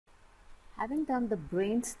Having done the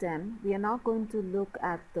brainstem, we are now going to look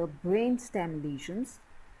at the brainstem lesions,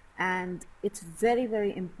 and it's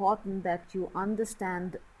very important that you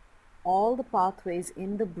understand all the pathways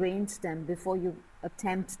in the brainstem before you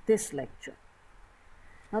attempt this lecture.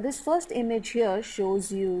 Now this first image here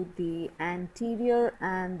shows you the anterior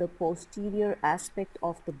and the posterior aspect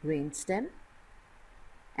of the brainstem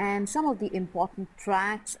and some of the important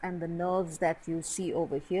tracts and the nerves that you see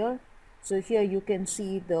over here. So here you can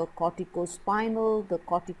see the corticospinal, the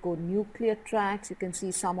corticonuclear tracts. You can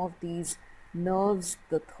see some of these nerves,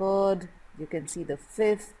 the third, you can see the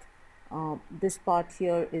fifth. This part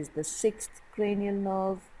here is the sixth cranial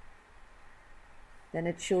nerve. Then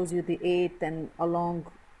it shows you the eighth, and along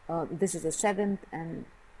this is the seventh, and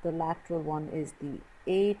the lateral one is the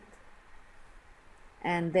eighth.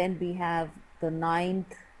 And then we have the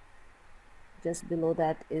ninth. Just below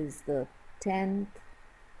that is the 10th.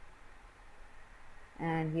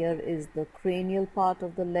 And here is the cranial part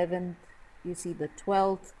of the 11th. You see the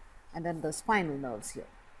 12th, and then the spinal nerves here.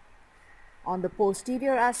 On the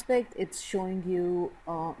posterior aspect, it's showing you,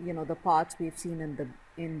 the parts we've seen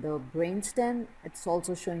in the brainstem. It's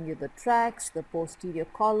also showing you the tracts, the posterior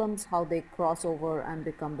columns, how they cross over and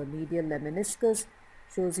become the medial lemniscus.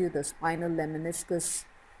 Shows you the spinal lemniscus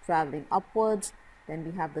traveling upwards. Then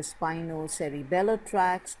we have the spinocerebellar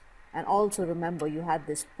tracts. And also remember, you had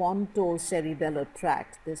this pontocerebellar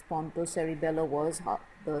tract. This pontocerebellar was how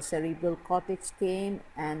the cerebral cortex came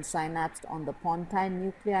and synapsed on the pontine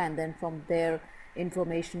nuclei, and then from there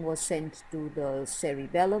information was sent to the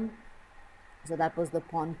cerebellum. So that was the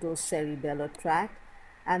pontocerebellar tract.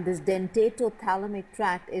 And this dentatothalamic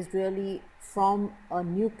tract is really from a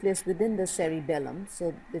nucleus within the cerebellum.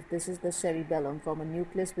 So if this is the cerebellum, from a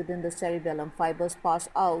nucleus within the cerebellum, fibers pass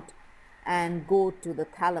out and go to the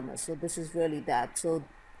thalamus. So this is really that. So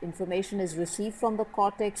information is received from the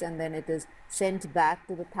cortex, and then it is sent back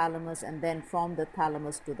to the thalamus, and then from the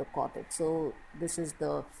thalamus to the cortex. So this is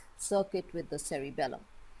the circuit with the cerebellum.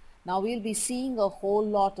 Now we'll be seeing a whole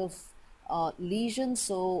lot of lesions.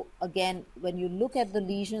 So again, when you look at the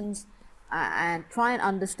lesions and try and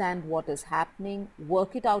understand what is happening,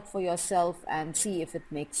 work it out for yourself and see if it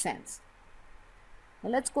makes sense.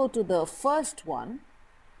 Now let's go to the first one,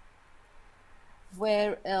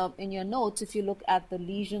 where in your notes, if you look at the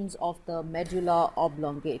lesions of the medulla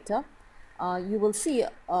oblongata, you will see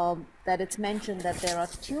that it's mentioned that there are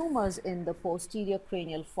tumors in the posterior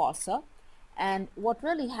cranial fossa. And what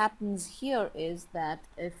really happens here is that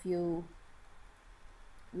if you,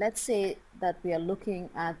 let's say that we are looking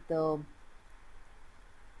at the,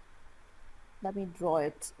 let me draw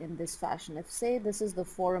it in this fashion. If say this is the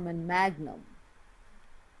foramen magnum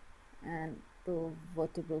and the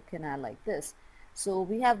vertebral canal like this. So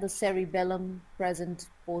we have the cerebellum present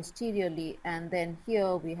posteriorly, and then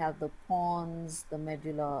here we have the pons, the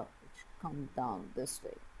medulla, which come down this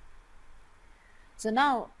way. So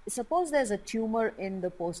now suppose there's a tumor in the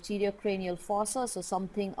posterior cranial fossa, so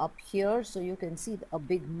something up here. So you can see a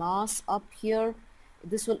big mass up here.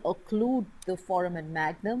 This will occlude the foramen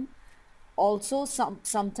magnum. Also,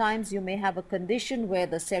 sometimes you may have a condition where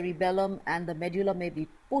the cerebellum and the medulla may be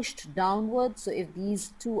pushed downwards. So if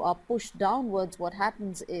these two are pushed downwards, what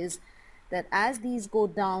happens is that as these go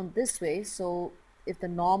down this way, so if the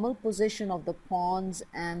normal position of the pons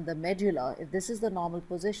and the medulla, if this is the normal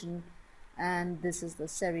position and this is the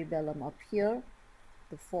cerebellum up here,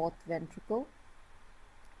 the fourth ventricle,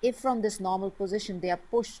 if from this normal position they are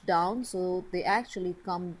pushed down, so they actually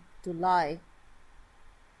come to lie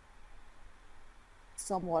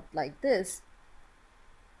somewhat like this,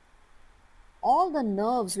 all the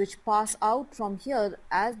nerves which pass out from here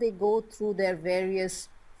as they go through their various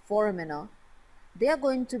foramina, they are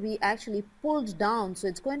going to be actually pulled down. So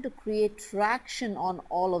it's going to create traction on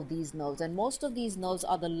all of these nerves, and most of these nerves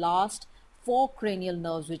are the last 4 cranial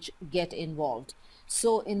nerves which get involved.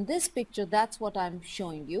 So in this picture, that's what I'm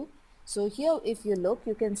showing you. So here if you look,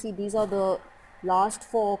 you can see these are the last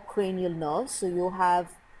 4 cranial nerves. So you have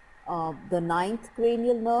the 9th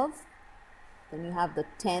cranial nerve, then you have the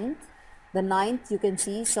 10th. The 9th you can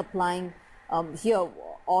see supplying, here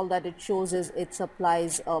all that it shows is it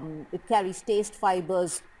supplies, it carries taste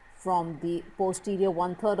fibers from the posterior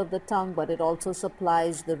 1/3 of the tongue, but it also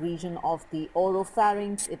supplies the region of the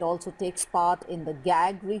oropharynx. It also takes part in the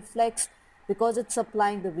gag reflex because it's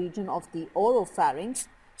supplying the region of the oropharynx.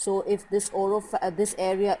 So if this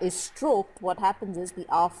area is stroked, what happens is the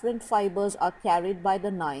afferent fibers are carried by the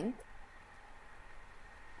 9th,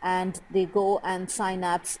 and they go and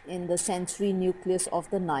synapse in the sensory nucleus of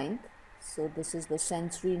the 9th. So this is the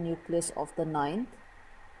sensory nucleus of the 9th,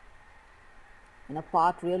 and a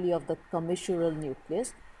part really of the commissural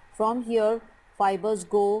nucleus. from here, fibers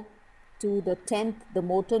go to the 10th, the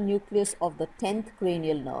motor nucleus of the 10th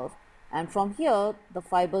cranial nerve. And from here, the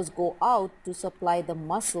fibers go out to supply the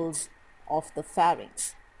muscles of the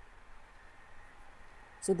pharynx.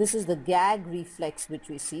 So this is the gag reflex which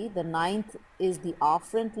we see. The 9th is the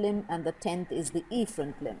afferent limb and the 10th is the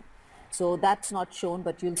efferent limb. So that's not shown,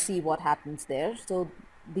 but you'll see what happens there. So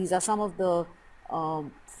these are some of the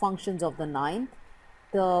functions of the 9th.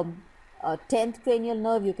 The 10th cranial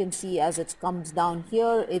nerve, you can see as it comes down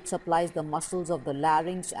here, it supplies the muscles of the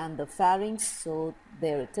larynx and the pharynx. So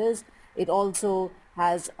there it is. It also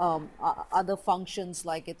has other functions,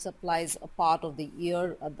 like it supplies a part of the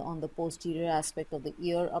ear on the posterior aspect of the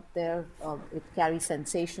ear up there. It carries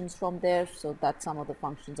sensations from there. So that's some of the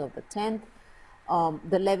functions of the 10th.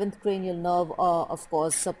 The 11th cranial nerve, of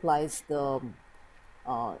course, supplies the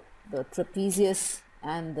trapezius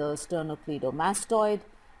and the sternocleidomastoid.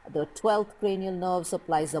 The 12th cranial nerve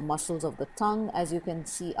supplies the muscles of the tongue, as you can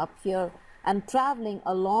see up here. And traveling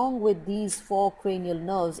along with these 4 cranial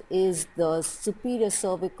nerves is the superior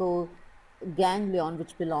cervical ganglion,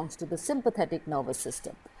 which belongs to the sympathetic nervous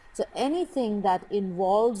system. So anything that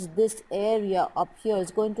involves this area up here is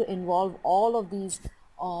going to involve all of these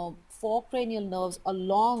 4 cranial nerves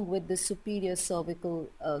along with the superior cervical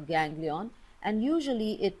ganglion. And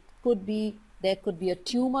usually there could be a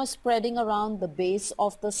tumor spreading around the base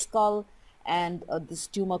of the skull, and this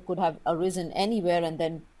tumor could have arisen anywhere and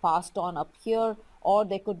then passed on up here, or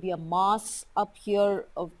there could be a mass up here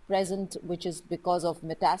present, which is because of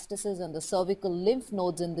metastasis, and the cervical lymph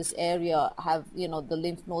nodes in this area have, the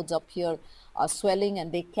lymph nodes up here are swelling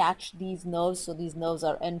and they catch these nerves, so these nerves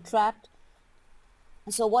are entrapped.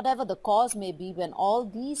 So whatever the cause may be, when all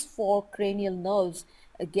these 4 cranial nerves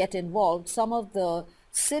get involved, some of the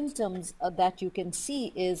symptoms that you can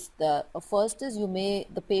see is the first is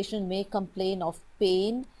the patient may complain of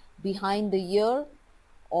pain behind the ear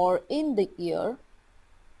or in the ear,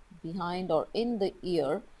 behind or in the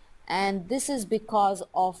ear, and this is because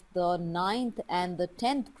of the 9th and the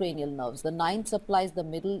 10th cranial nerves. The 9th supplies the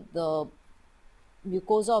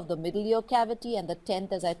mucosa of the middle ear cavity, and the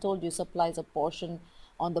 10th, as I told you, supplies a portion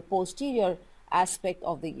on the posterior aspect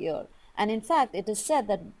of the ear. And in fact, it is said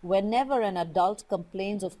that whenever an adult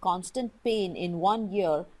complains of constant pain in one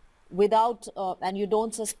ear without, and you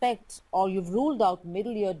don't suspect, or you've ruled out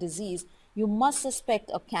middle ear disease, you must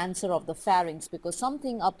suspect a cancer of the pharynx, because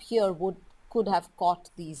something up here could have caught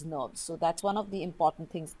these nerves. So that's one of the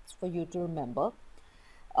important things for you to remember.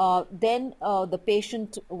 Then the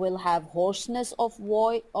patient will have hoarseness of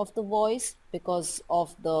the voice because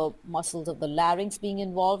of the muscles of the larynx being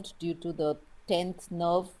involved due to the 10th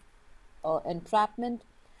nerve entrapment.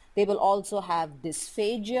 They will also have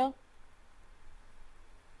dysphagia,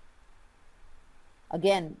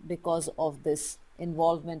 again because of this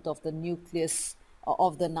involvement of the nucleus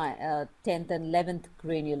of the 10th and 11th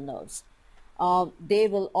cranial nerves. They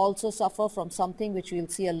will also suffer from something which we'll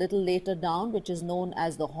see a little later down, which is known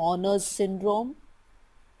as the Horner's syndrome,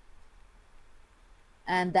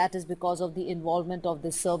 and that is because of the involvement of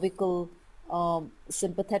the cervical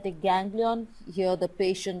sympathetic ganglion. Here the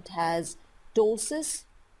patient has ptosis,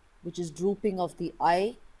 which is drooping of the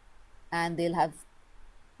eye, and they'll have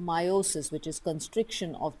miosis, which is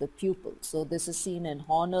constriction of the pupil. So this is seen in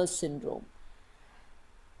Horner's syndrome.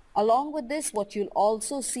 Along with this, what you'll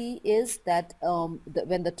also see is that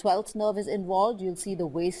when the 12th nerve is involved, you'll see the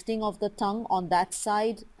wasting of the tongue on that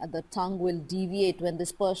side, and the tongue will deviate. When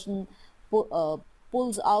this person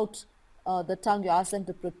pulls out the tongue, you ask them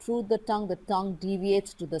to protrude the tongue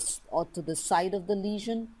deviates to the side of the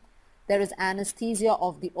lesion. There is anesthesia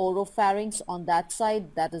of the oropharynx on that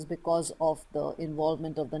side. That is because of the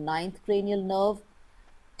involvement of the 9th cranial nerve.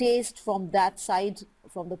 Taste from that side,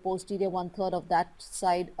 from the posterior 1/3 of that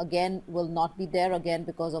side, again will not be there, again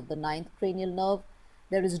because of the 9th cranial nerve.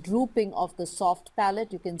 There is drooping of the soft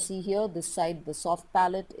palate. You can see here, this side, the soft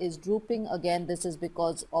palate is drooping. Again, this is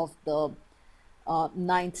because of the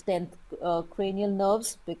 9th, 10th cranial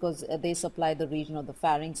nerves, because they supply the region of the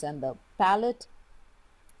pharynx and the palate.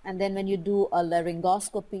 And then when you do a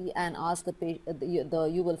laryngoscopy and ask the patient,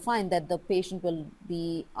 you will find that the patient will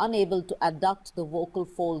be unable to adduct the vocal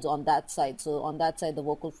folds on that side. So on that side, the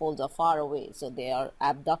vocal folds are far away, so they are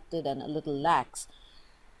abducted and a little lax.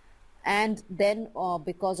 And then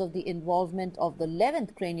because of the involvement of the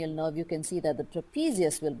 11th cranial nerve, you can see that the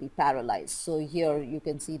trapezius will be paralyzed. So here you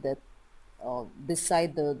can see that this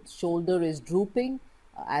side, the shoulder is drooping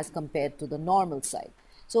as compared to the normal side.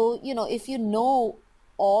 So, if you know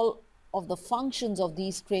all of the functions of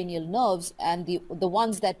these cranial nerves, and the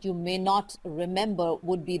ones that you may not remember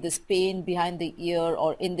would be this pain behind the ear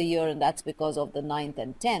or in the ear, and that's because of the ninth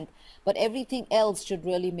and 10th. But everything else should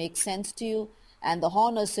really make sense to you. And the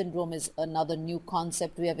Horner syndrome is another new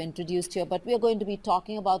concept we have introduced here, but we are going to be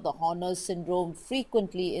talking about the Horner syndrome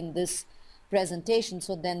frequently in this presentation.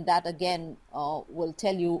 So then that again will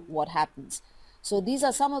tell you what happens. So these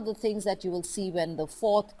are some of the things that you will see when the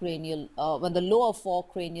when the lower four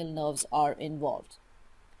cranial nerves are involved.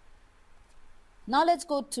 Now let's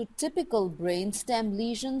go to typical brainstem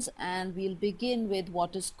lesions, and we'll begin with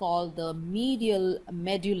what is called the medial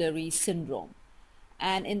medullary syndrome.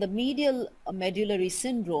 And in the medial medullary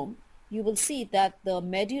syndrome, you will see that the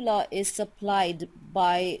medulla is supplied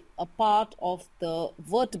by a part of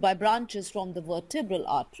by branches from the vertebral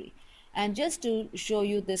artery. And just to show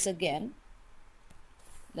you this again,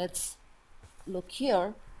 let's look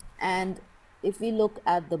here, and if we look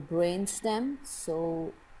at the brainstem,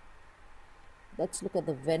 so let's look at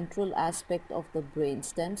the ventral aspect of the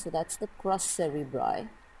brainstem. So that's the crus cerebri,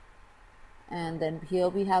 and then here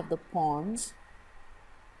we have the pons,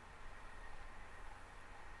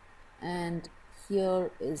 and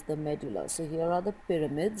here is the medulla. So here are the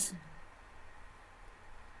pyramids,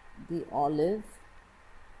 the olive,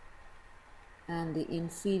 and the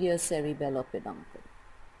inferior cerebellar peduncle.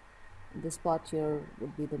 This part here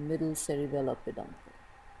would be the middle cerebellar peduncle.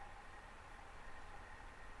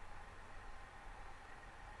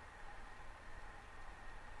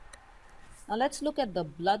 Now let's look at the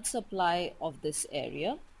blood supply of this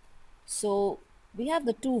area. So we have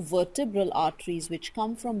the two vertebral arteries which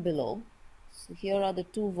come from below. So here are the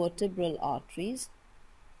two vertebral arteries.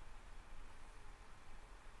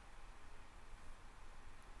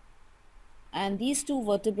 And these two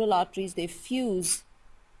vertebral arteries, they fuse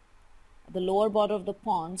the lower border of the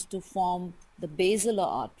pons to form the basilar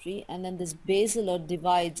artery, and then this basilar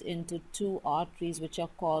divides into two arteries which are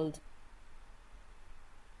called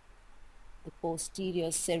the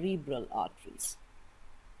posterior cerebral arteries.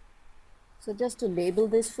 So just to label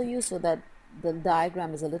this for you so that the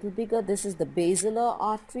diagram is a little bigger, this is the basilar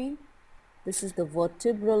artery, this is the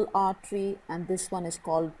vertebral artery, and this one is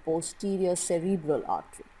called posterior cerebral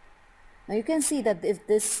artery. Now you can see that if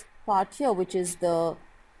this part here, which is the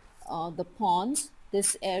pons,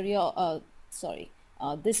 this area,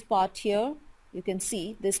 this part here, you can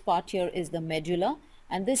see this part here is the medulla,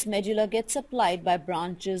 and this medulla gets supplied by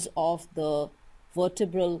branches of the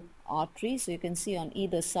vertebral artery. So you can see on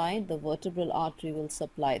either side the vertebral artery will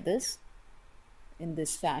supply this in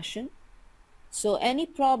this fashion. So any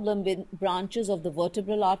problem with branches of the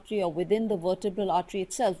vertebral artery or within the vertebral artery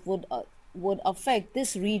itself would affect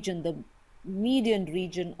this region, the median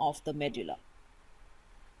region of the medulla.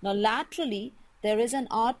 Now laterally, there is an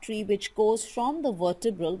artery which goes from the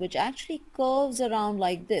vertebral, which actually curves around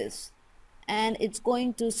like this, and it's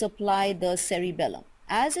going to supply the cerebellum.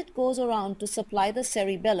 As it goes around to supply the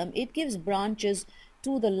cerebellum, it gives branches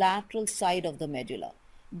to the lateral side of the medulla.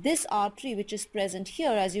 This artery which is present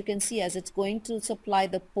here, as you can see, as it's going to supply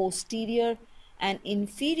the posterior and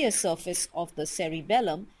inferior surface of the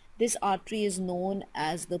cerebellum, this artery is known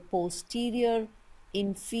as the posterior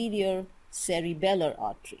inferior cerebellar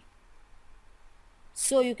artery.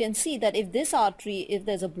 So you can see that if there's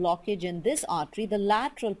a blockage in this artery, the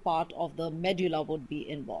lateral part of the medulla would be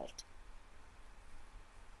involved.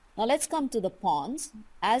 Now let's come to the pons.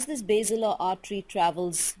 As this basilar artery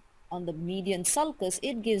travels on the median sulcus,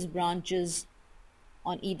 it gives branches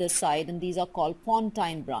on either side, and these are called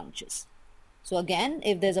pontine branches. So again,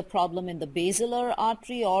 if there's a problem in the basilar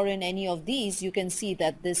artery or in any of these, you can see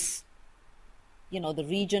that this, the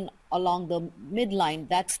region along the midline,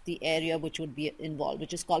 that's the area which would be involved,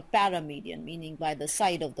 which is called paramedian, meaning by the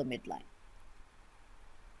side of the midline.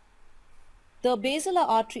 The basilar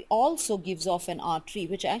artery also gives off an artery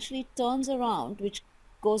which actually turns around, which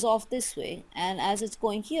goes off this way, and as it's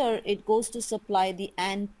going here, it goes to supply the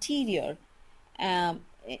anterior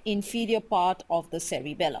inferior part of the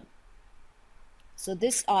cerebellum. So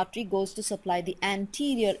this artery goes to supply the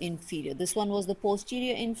anterior inferior. This one was the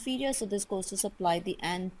posterior inferior, so this goes to supply the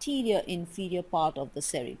anterior inferior part of the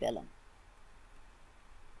cerebellum.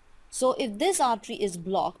 So if this artery is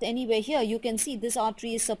blocked anywhere here, you can see this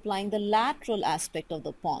artery is supplying the lateral aspect of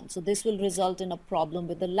the pons. So this will result in a problem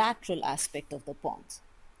with the lateral aspect of the pons.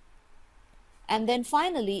 And then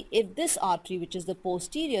finally, if this artery, which is the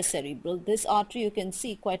posterior cerebral, this artery you can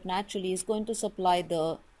see quite naturally is going to supply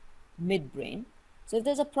the midbrain. So if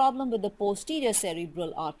there's a problem with the posterior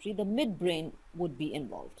cerebral artery, the midbrain would be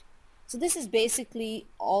involved. So this is basically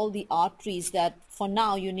all the arteries that for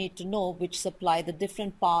now you need to know, which supply the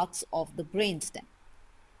different parts of the brainstem.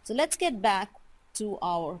 So let's get back to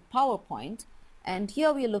our PowerPoint, and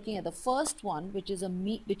here we are looking at the first one, which is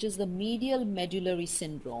the medial medullary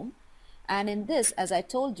syndrome. And in this, as I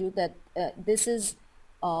told you, that this is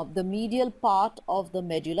the medial part of the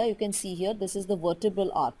medulla. You can see here, this is the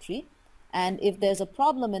vertebral artery, and if there's a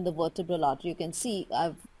problem in the vertebral artery, you can see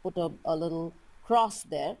I've put a little cross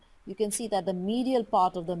there. You can see that the medial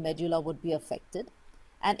part of the medulla would be affected.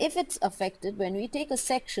 And if it's affected, when we take a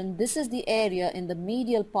section, this is the area in the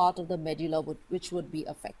medial part of the medulla which would be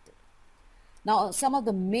affected. Now, some of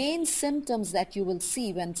the main symptoms that you will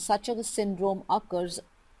see when such a syndrome occurs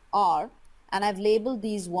are, and I've labeled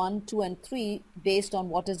these 1, 2, and 3 based on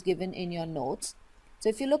what is given in your notes. So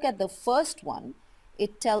if you look at the first one,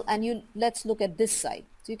 let's look at this side.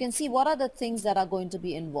 So you can see what are the things that are going to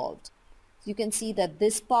be involved. So you can see that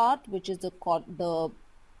this part, which is the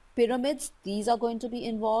pyramids, these are going to be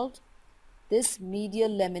involved. This medial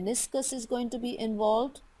lemniscus is going to be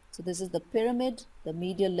involved. So this is the pyramid, the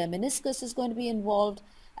medial lemniscus is going to be involved.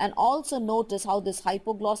 And also notice how this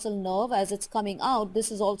hypoglossal nerve, as it's coming out,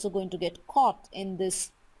 this is also going to get caught in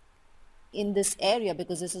this area,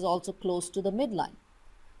 because this is also close to the midline.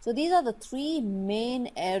 So these are the 3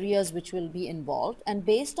 main areas which will be involved, and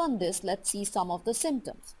based on this, let's see some of the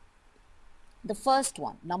symptoms. The first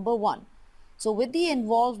one, number 1. So with the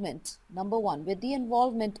involvement, number 1, with the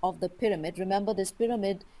involvement of the pyramid, remember this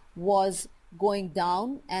pyramid was going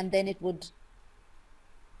down and then it would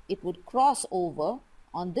cross over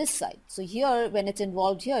on this side. So here, when it's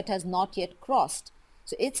involved here, it has not yet crossed.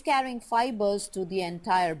 So it's carrying fibers to the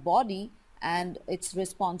entire body, and it's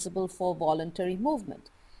responsible for voluntary movement.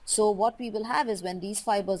 So what we will have is, when these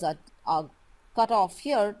fibers are cut off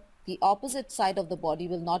here, the opposite side of the body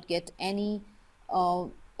will not get any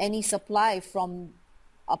supply from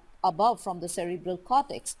up above from the cerebral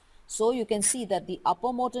cortex. So you can see that the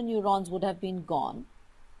upper motor neurons would have been gone,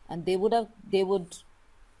 and they would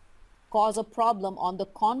cause a problem on the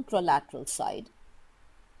contralateral side.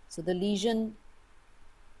 So the lesion,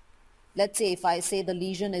 let's say if I say the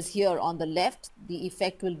lesion is here on the left, the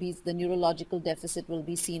effect will be, the neurological deficit will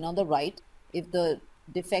be seen on the right. If the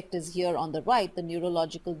defect is here on the right, the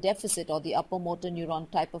neurological deficit or the upper motor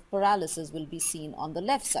neuron type of paralysis will be seen on the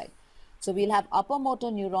left side. So we'll have upper motor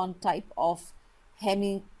neuron type of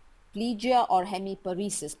hemiplegia or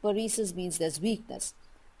hemiparesis. Paresis means there's weakness.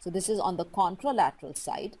 So this is on the contralateral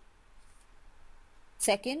side.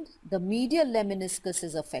 Second, the medial lemniscus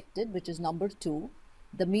is affected, which is number 2.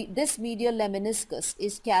 This medial lemniscus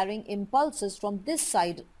is carrying impulses from this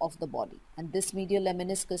side of the body, and this medial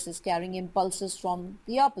lemniscus is carrying impulses from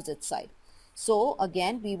the opposite side. So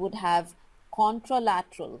again, we would have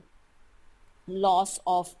contralateral loss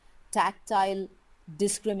of tactile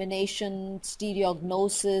discrimination,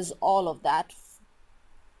 stereognosis, all of that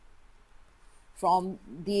from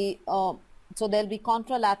the so there'll be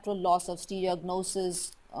contralateral loss of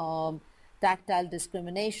stereognosis, tactile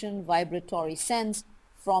discrimination, vibratory sense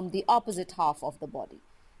from the opposite half of the body.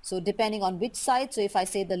 So depending on which side, so if I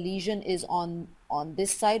say the lesion is on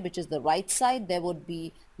this side, which is the right side, there would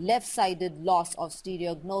be left-sided loss of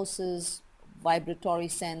stereognosis, vibratory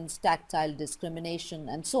sense, tactile discrimination,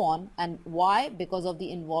 and so on. And why? Because of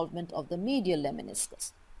the involvement of the medial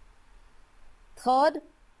lemniscus. Third,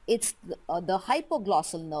 it's the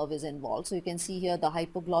hypoglossal nerve is involved. So you can see here the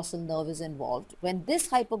hypoglossal nerve is involved. When this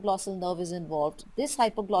hypoglossal nerve is involved, this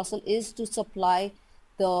hypoglossal is to supply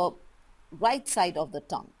the right side of the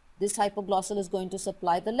tongue. This hypoglossal is going to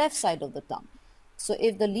supply the left side of the tongue. So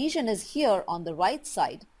if the lesion is here on the right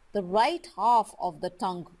side, the right half of the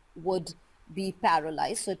tongue would be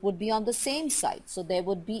paralyzed. So it would be on the same side. So there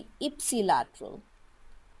would be ipsilateral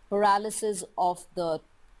paralysis of the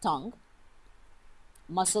tongue,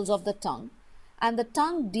 muscles of the tongue, and the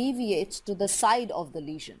tongue deviates to the side of the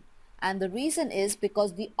lesion. And the reason is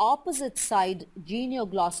because the opposite side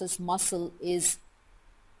genioglossus muscle is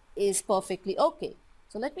perfectly okay.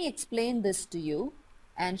 So let me explain this to you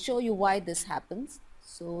and show you why this happens.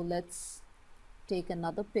 So let's take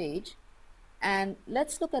another page and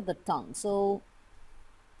let's look at the tongue. So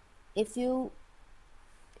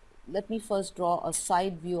let me first draw a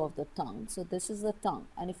side view of the tongue. So this is the tongue,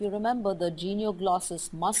 and if you remember the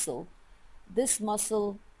genioglossus muscle, this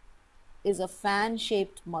muscle is a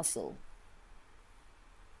fan-shaped muscle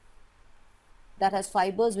that has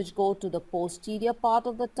fibers which go to the posterior part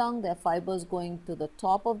of the tongue. There are fibers going to the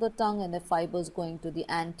top of the tongue, and there are fibers going to the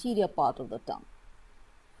anterior part of the tongue.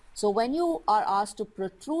 So when you are asked to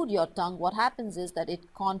protrude your tongue, what happens is that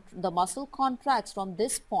the muscle contracts from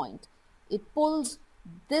this point. It pulls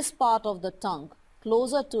this part of the tongue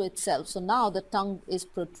closer to itself. So now the tongue is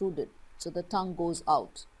protruded. So the tongue goes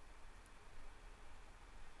out.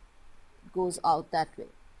 goes out that way.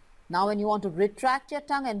 Now when you want to retract your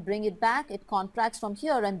tongue and bring it back, it contracts from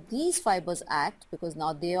here, and these fibers act because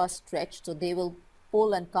now they are stretched, so they will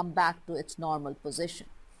pull and come back to its normal position.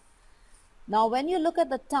 Now when you look at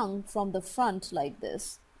the tongue from the front like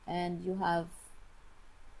this, and you have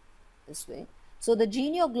this way, so the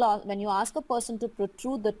genioglossus, when you ask a person to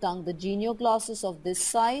protrude the tongue, the genioglossus of this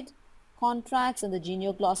side contracts and the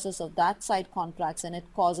genioglossus of that side contracts, and it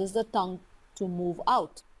causes the tongue to move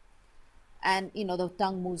out. And the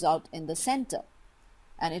tongue moves out in the center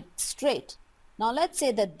and it's straight. Now let's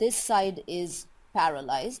say that this side is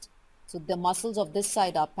paralyzed. So the muscles of this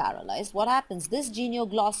side are paralyzed. What happens? This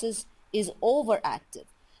genioglossus is overactive.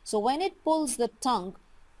 So when it pulls the tongue,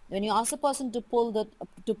 when you ask the person to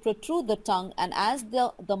protrude the tongue, and as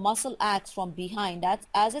the muscle acts from behind,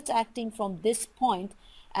 as it's acting from this point,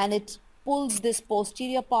 and it pulls this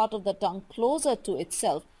posterior part of the tongue closer to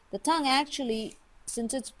itself, the tongue actually,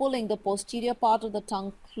 since it's pulling the posterior part of the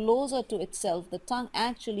tongue closer to itself, the tongue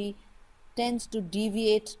actually tends to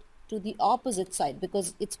deviate to the opposite side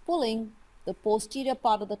because it's pulling the posterior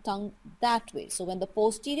part of the tongue that way. So when the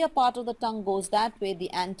posterior part of the tongue goes that way,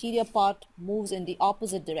 the anterior part moves in the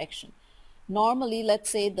opposite direction. Normally, let's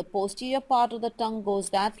say the posterior part of the tongue goes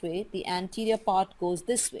that way, the anterior part goes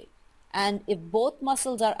this way. And if both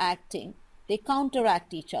muscles are acting, they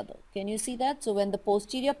counteract each other. Can you see that? So when the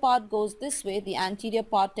posterior part goes this way, the anterior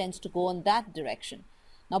part tends to go in that direction.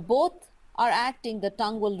 Now both are acting, the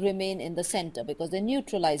tongue will remain in the center because they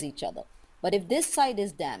neutralize each other. But if this side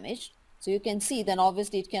is damaged, so you can see, then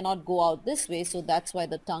obviously it cannot go out this way, so that's why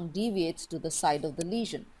the tongue deviates to the side of the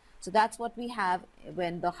lesion. So that's what we have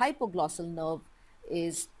when the hypoglossal nerve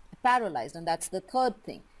is paralyzed, and that's the third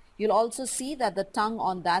thing. You'll also see that the tongue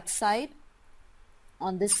on that side,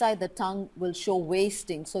 on this side, the tongue will show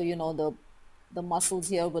wasting. So the muscles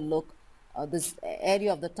here will look, this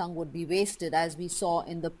area of the tongue would be wasted, as we saw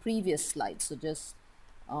in the previous slide. So just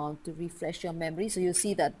to refresh your memory, so you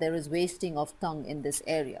see that there is wasting of tongue in this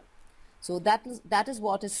area. So that is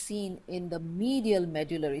what is seen in the medial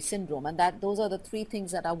medullary syndrome, and those are the three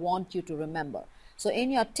things that I want you to remember. So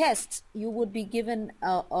in your tests, you would be given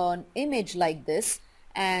an image like this,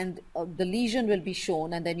 and the lesion will be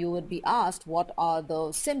shown, and then you would be asked what are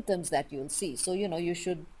the symptoms that you'll see. So you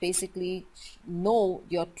should basically know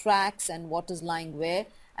your tracks and what is lying where,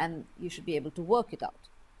 and you should be able to work it out.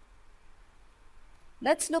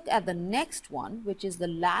 Let's look at the next one, which is the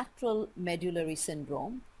lateral medullary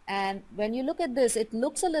syndrome. And when you look at this, it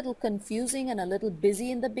looks a little confusing and a little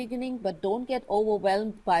busy in the beginning, but don't get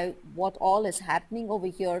overwhelmed by what all is happening over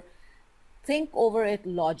here. Think over it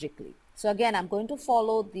logically. So again, I'm going to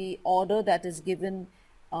follow the order that is given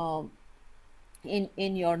in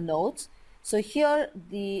your notes. So here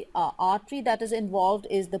the artery that is involved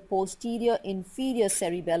is the posterior inferior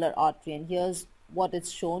cerebellar artery, and here's what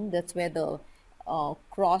it's shown. That's where the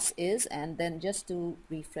cross is. And then just to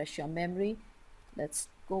refresh your memory, let's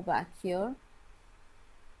go back here.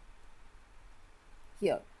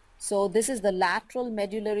 So this is the lateral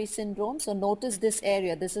medullary syndrome. So notice this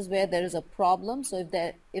area, this is where there is a problem. So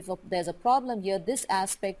if there's a problem here, this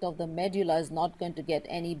aspect of the medulla is not going to get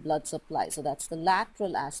any blood supply. So that's the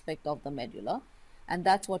lateral aspect of the medulla, and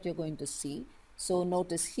that's what you're going to see. So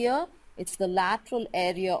notice here, it's the lateral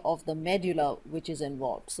area of the medulla which is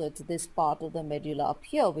involved. So it's this part of the medulla up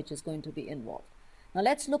here which is going to be involved. Now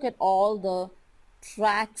let's look at all the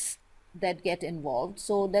tracks that get involved.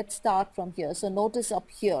 So let's start from here. So notice up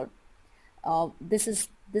here, this is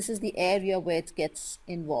the area where it gets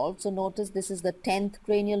involved. So notice this is the 10th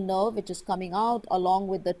cranial nerve which is coming out. Along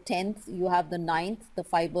with the 10th, you have the 9th, the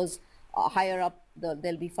fibers higher up,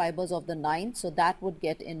 there'll be fibers of the 9th, so that would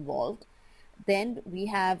get involved. Then we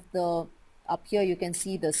have up here you can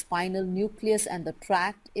see the spinal nucleus and the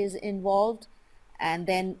tract is involved. And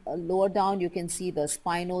then lower down you can see the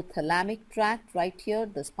spinothalamic tract right here,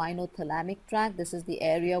 the spinothalamic tract. This is the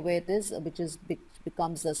area where it is, which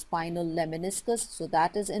becomes the spinal lemniscus, so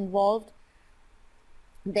that is involved.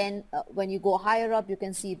 Then when you go higher up, you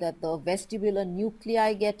can see that the vestibular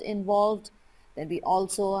nuclei get involved. Then we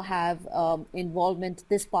also have involvement,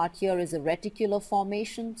 this part here is a reticular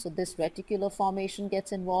formation, so this reticular formation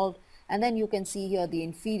gets involved. And then you can see here the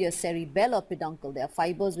inferior cerebellar peduncle. There are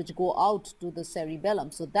fibers which go out to the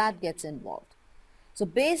cerebellum, so that gets involved. So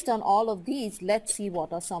based on all of these, let's see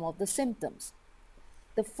what are some of the symptoms.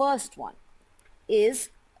 The first one is,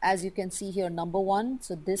 as you can see here, number 1,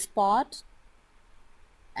 so this part,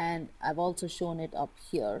 and I've also shown it up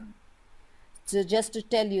here. So just to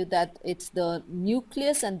tell you that it's the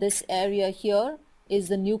nucleus, and this area here is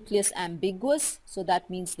the nucleus ambiguous, so that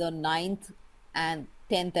means the 9th and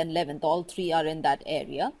 10th and 11th, all three are in that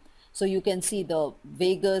area. So you can see the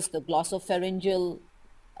vagus, the glossopharyngeal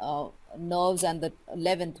nerves, and the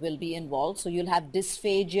 11th will be involved. So you'll have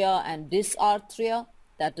dysphagia and dysarthria.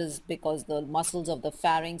 That is because the muscles of the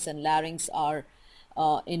pharynx and larynx are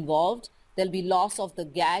involved. There'll be loss of the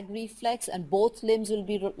gag reflex, and both limbs will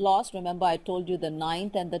be lost. Remember, I told you the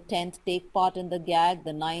 9th and the 10th take part in the gag.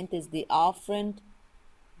 The 9th is the afferent,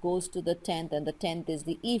 goes to the 10th, and the 10th is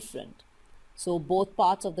the efferent. So both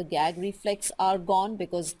parts of the gag reflex are gone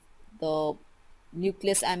because the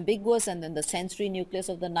nucleus ambiguous and then the sensory nucleus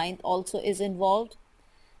of the 9th also is involved.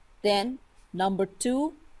 Then number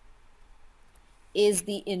 2 is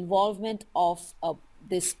the involvement of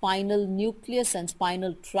the spinal nucleus and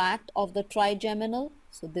spinal tract of the trigeminal.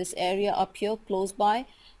 So this area up here close by.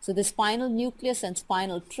 So the spinal nucleus and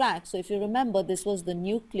spinal tract. So if you remember, this was the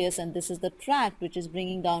nucleus and this is the tract, which is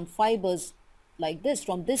bringing down fibers like this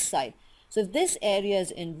from this side. So if this area is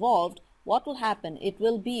involved, what will happen? It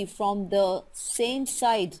will be from the same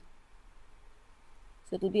side.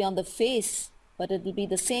 So it will be on the face, but it will be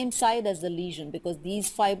the same side as the lesion because these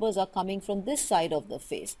fibers are coming from this side of the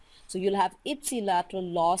face. So you'll have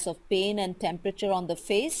ipsilateral loss of pain and temperature on the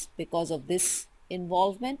face because of this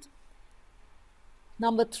involvement.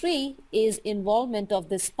 Number 3 is involvement of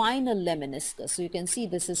the spinal lemniscus. So you can see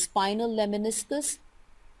this is spinal lemniscus,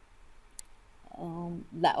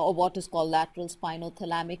 or what is called lateral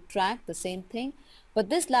spinothalamic tract, the same thing. But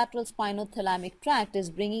this lateral spinothalamic tract is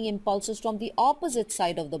bringing impulses from the opposite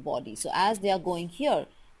side of the body. So as they are going here,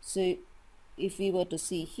 so if we were to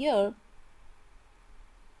see here,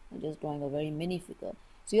 I'm just drawing a very mini figure.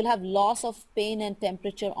 So you'll have loss of pain and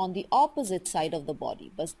temperature on the opposite side of the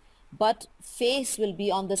body, but face will be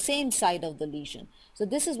on the same side of the lesion. So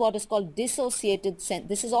this is what is called this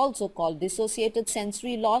is also called dissociated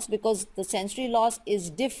sensory loss because the sensory loss is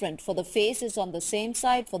different. For the face it's on the same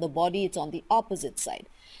side, for the body it's on the opposite side.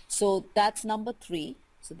 So that's number 3.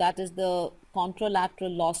 So that is the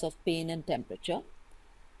contralateral loss of pain and temperature.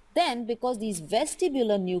 Then because these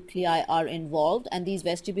vestibular nuclei are involved, and these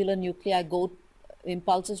vestibular nuclei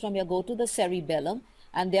impulses from here go to the cerebellum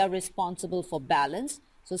and they are responsible for balance.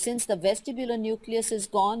 So since the vestibular nucleus is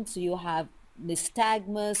gone, so you have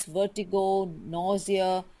nystagmus, vertigo,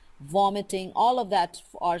 nausea, vomiting, all of that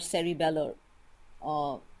are cerebellar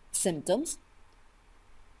symptoms.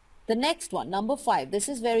 The next one, number 5, this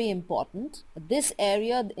is very important. This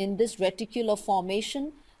area in this reticular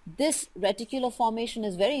formation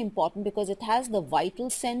is very important because it has the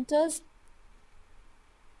vital centers.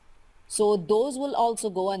 So those will also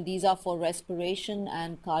go, and these are for respiration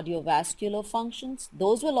and cardiovascular functions.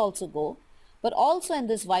 Those will also go. But also in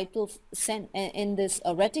this reticular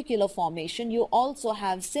formation, you also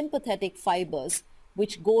have sympathetic fibers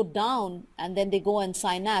which go down and then they go and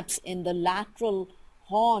synapse in the lateral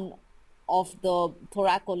horn of the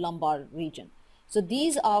thoracolumbar region. So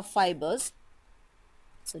these are fibers.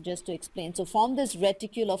 So just to explain, so from this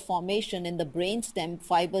reticular formation in the brainstem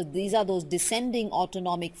fibers, these are those descending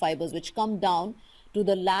autonomic fibers which come down to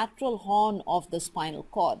the lateral horn of the spinal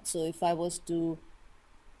cord. So if I was to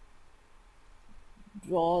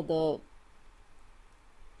draw the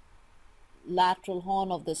lateral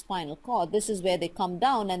horn of the spinal cord, this is where they come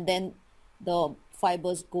down and then the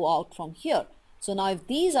fibers go out from here. So now if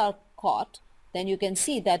these are caught, then you can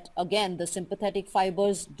see that again the sympathetic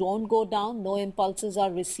fibers don't go down, no impulses are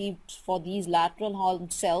received for these lateral horn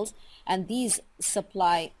cells, and these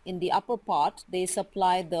supply in the upper part, they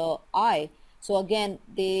supply the eye. So again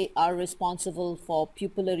they are responsible for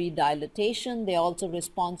pupillary dilatation, they are also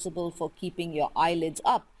responsible for keeping your eyelids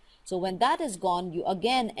up. So when that is gone, you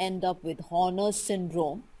again end up with Horner's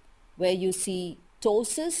syndrome where you see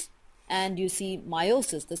ptosis and you see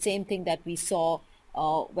meiosis, the same thing that we saw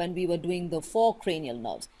when we were doing the 4 cranial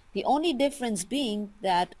nerves. The only difference being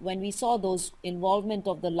that when we saw those involvement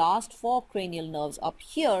of the last 4 cranial nerves up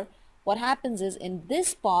here, what happens is in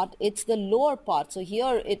this part, it's the lower part. So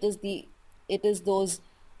here it is those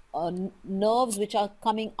nerves which are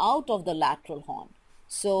coming out of the lateral horn.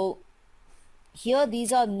 So here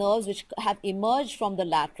these are nerves which have emerged from the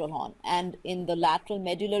lateral horn, and in the lateral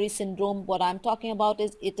medullary syndrome, what I'm talking about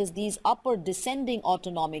is it is these upper descending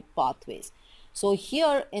autonomic pathways. So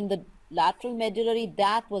here in the lateral medullary,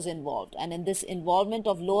 that was involved, and in this involvement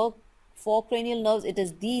of lower 4 cranial nerves, it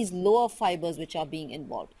is these lower fibers which are being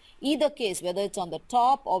involved. Either case, whether it's on the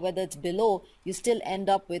top or whether it's below, you still end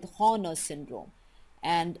up with Horner's syndrome.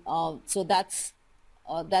 And so that's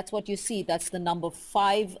what you see. That's the number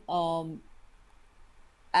 5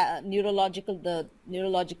 neurological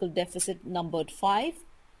deficit numbered 5.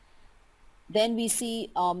 Then we see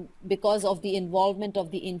because of the involvement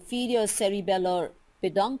of the inferior cerebellar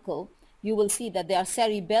peduncle, you will see that there are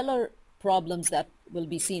cerebellar problems that will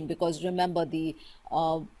be seen, because remember, the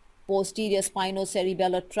posterior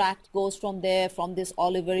spinocerebellar tract goes from there, from this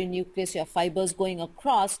olivary nucleus, you have fibers going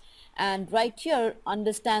across, and right here,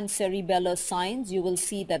 understand cerebellar signs. You will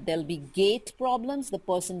see that there'll be gait problems. The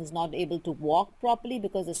person is not able to walk properly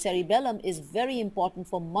because the cerebellum is very important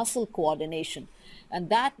for muscle coordination. And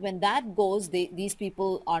that when that goes, these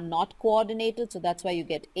people are not coordinated, so that's why you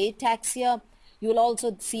get ataxia. You will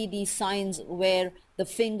also see these signs where the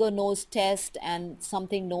finger nose test and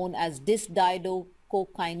something known as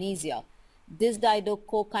dysdiadochokinesia.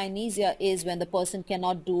 Dysdiadochokinesia is when the person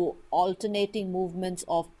cannot do alternating movements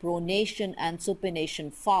of pronation and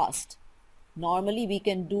supination fast. Normally we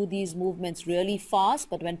can do these movements really fast,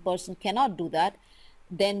 but when person cannot do that,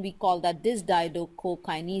 then we call that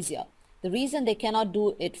dysdiadochokinesia. The reason they cannot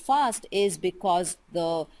do it fast is because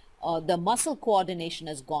the muscle coordination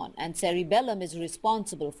is gone, and cerebellum is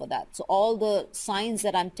responsible for that. So all the signs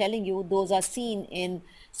that I'm telling you, those are seen in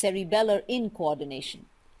cerebellar incoordination.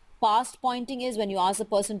 Past pointing is when you ask a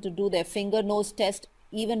person to do their finger nose test,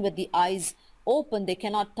 even with the eyes open, they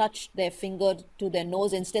cannot touch their finger to their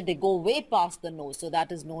nose. Instead, they go way past the nose. So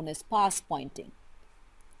that is known as past pointing.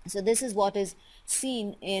 So this is what is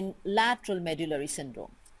seen in lateral medullary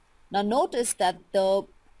syndrome. Now notice that the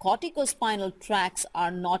corticospinal tracts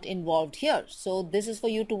are not involved here. So this is for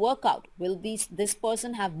you to work out. Will this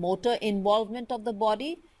person have motor involvement of the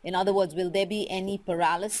body? In other words, will there be any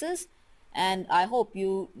paralysis? And I hope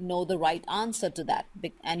you know the right answer to that.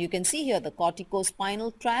 And you can see here the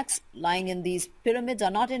corticospinal tracts lying in these pyramids are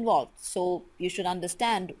not involved. So you should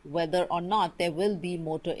understand whether or not there will be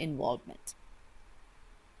motor involvement.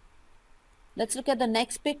 Let's look at the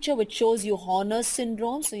next picture, which shows you Horner's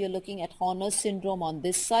syndrome. So you're looking at Horner's syndrome on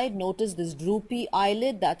this side. Notice this droopy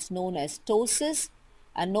eyelid, that's known as ptosis.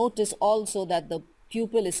 And notice also that the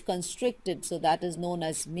pupil is constricted, so that is known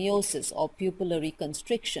as miosis or pupillary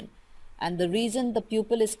constriction. And the reason the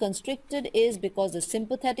pupil is constricted is because the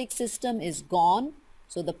sympathetic system is gone,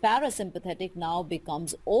 so the parasympathetic now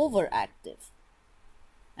becomes overactive.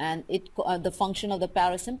 And the function of the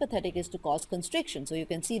parasympathetic is to cause constriction. So you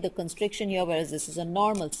can see the constriction here, whereas this is a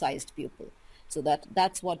normal sized pupil. So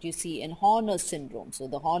that's what you see in Horner's syndrome. So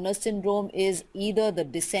the Horner's syndrome is either the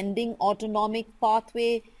descending autonomic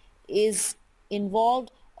pathway is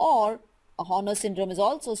involved, or a Horner's syndrome is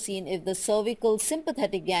also seen if the cervical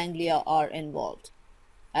sympathetic ganglia are involved,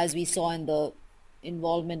 as we saw in the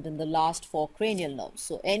involvement in the last 4 cranial nerves.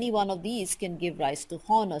 So any one of these can give rise to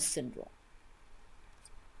Horner's syndrome.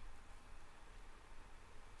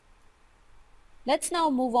 Let's now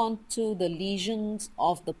move on to the lesions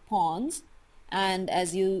of the pons, and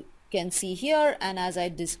as you can see here, and as I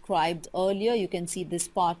described earlier, you can see this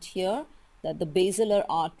part here, that the basilar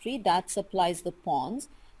artery that supplies the pons,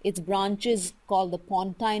 its branches called the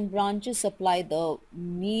pontine branches supply the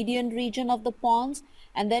median region of the pons,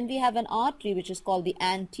 and then we have an artery which is called the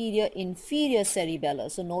anterior inferior cerebellar.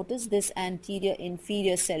 So notice this anterior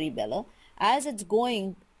inferior cerebellar, as it's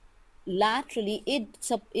going laterally,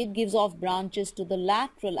 it gives off branches to the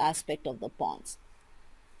lateral aspect of the pons.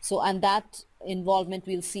 So, and that involvement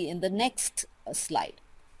we'll see in the next slide.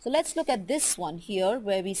 So let's look at this one here,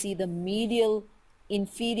 where we see the medial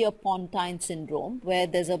inferior pontine syndrome, where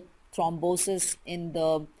there's a thrombosis in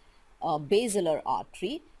the basilar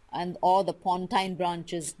artery, and or the pontine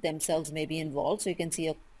branches themselves may be involved. So you can see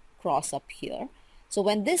a cross up here. So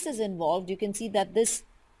when this is involved, you can see that this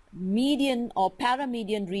median or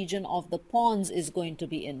paramedian region of the pons is going to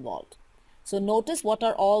be involved. So notice what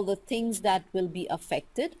are all the things that will be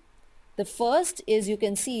affected. The first is, you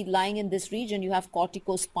can see lying in this region, you have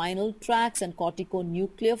corticospinal tracts and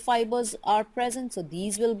corticonuclear fibers are present. So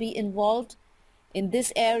these will be involved. In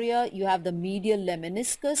this area, you have the medial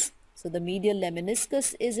lemniscus. So the medial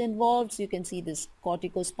lemniscus is involved. So you can see this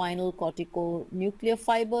corticospinal, corticonuclear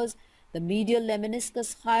fibers, the medial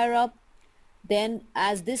lemniscus higher up. Then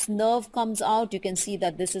as this nerve comes out, you can see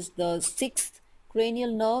that this is the 6th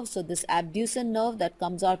cranial nerve. So this abducens nerve that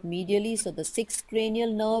comes out medially. So the 6th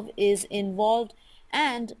cranial nerve is involved,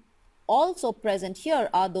 and also present here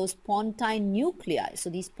are those pontine nuclei.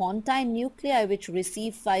 So these pontine nuclei which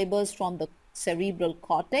receive fibers from the cerebral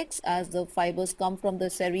cortex, as the fibers come from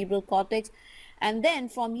the cerebral cortex, and then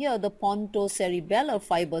from here the pontocerebellar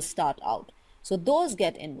fibers start out. So those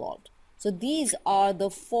get involved. So these are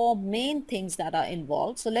the 4 main things that are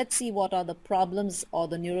involved. So let's see what are the problems or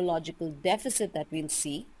the neurological deficit that we'll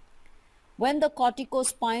see. When the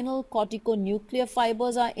corticospinal, corticonuclear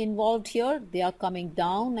fibers are involved here, they are coming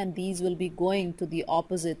down, and these will be going to the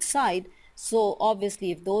opposite side. So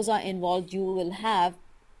obviously if those are involved, you will have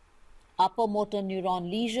upper motor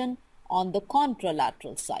neuron lesion on the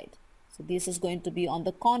contralateral side. So this is going to be on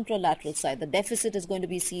the contralateral side. The deficit is going to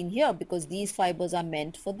be seen here because these fibers are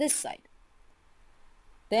meant for this side.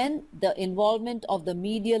 Then the involvement of the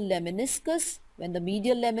medial lemniscus. When the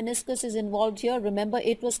medial lemniscus is involved here, remember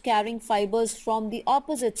it was carrying fibers from the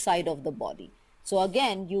opposite side of the body. So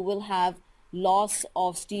again, you will have loss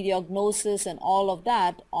of stereognosis and all of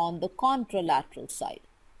that on the contralateral side.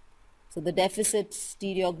 So the deficit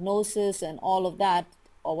stereognosis and all of that,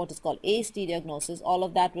 or what is called astereognosis, all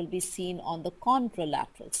of that will be seen on the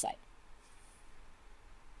contralateral side.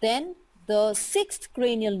 Then the sixth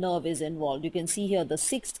cranial nerve is involved. You can see here the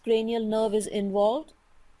sixth cranial nerve is involved,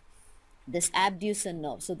 this abducens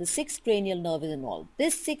nerve. So the sixth cranial nerve is involved.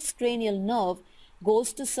 This sixth cranial nerve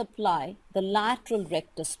goes to supply the lateral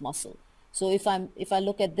rectus muscle. So if I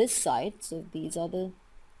look at this side, so these are the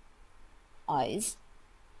eyes.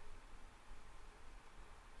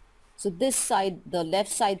 So this side, the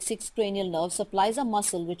left side sixth cranial nerve supplies a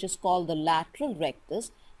muscle which is called the lateral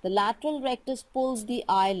rectus. The lateral rectus pulls the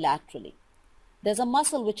eye laterally. There's a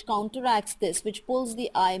muscle which counteracts this, which pulls the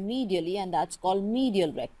eye medially, and that's called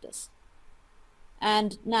medial rectus.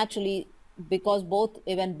 And naturally, because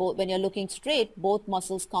when you're looking straight, both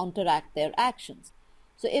muscles counteract their actions.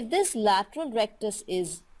 So if this lateral rectus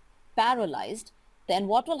is paralyzed, then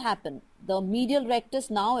what will happen? The medial rectus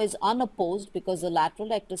now is unopposed because the lateral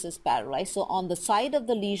rectus is paralyzed. So on the side of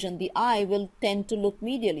the lesion, the eye will tend to look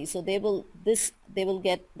medially. So they'll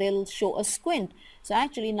show a squint. So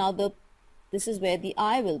actually now this is where the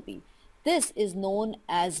eye will be. This is known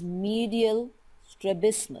as medial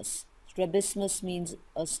strabismus. Strabismus means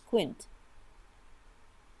a squint.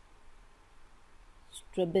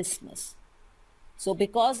 Strabismus. So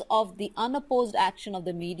because of the unopposed action of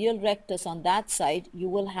the medial rectus on that side, you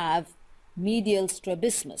will have medial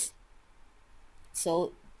strabismus.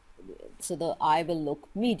 So the eye will look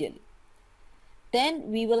medially.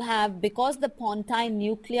 Then we will have, because the pontine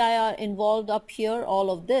nuclei are involved up here,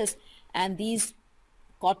 all of this, and these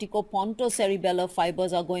corticopontocerebellar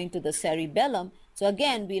fibers are going to the cerebellum. So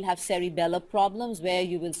again, we'll have cerebellar problems where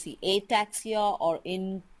you will see ataxia or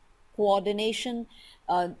incoordination.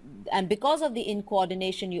 And because of the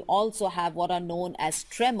incoordination, you also have what are known as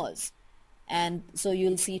tremors. And so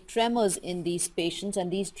you'll see tremors in these patients,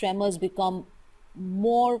 and these tremors become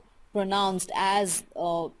more pronounced as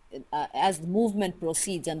movement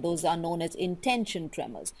proceeds, and those are known as intention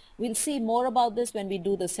tremors. We'll see more about this when we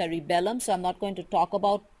do the cerebellum, so I'm not going to talk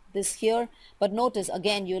about this here. But notice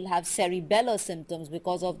again, you'll have cerebellar symptoms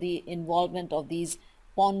because of the involvement of these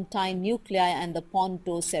pontine nuclei and the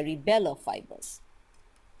pontocerebellar fibers.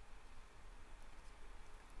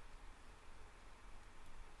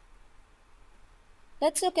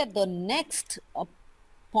 Let's look at the next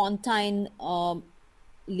pontine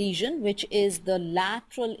lesion, which is the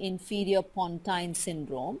lateral inferior pontine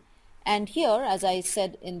syndrome. And here, as I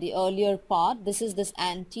said in the earlier part, this is this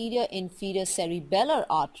anterior inferior cerebellar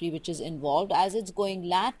artery which is involved. As it's going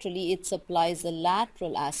laterally, it supplies the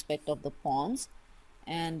lateral aspect of the pons,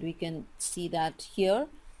 and we can see that here.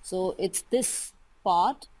 So it's this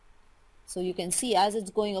part. So you can see as it's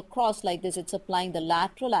going across like this, it's applying the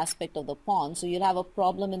lateral aspect of the pons. So you'll have a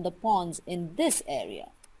problem in the pons in this area.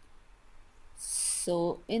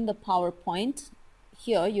 So in the PowerPoint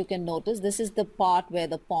here, you can notice this is the part where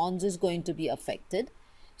the pons is going to be affected.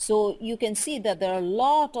 So you can see that there are a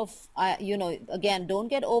lot of, again, don't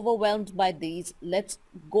get overwhelmed by these. Let's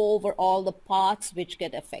go over all the parts which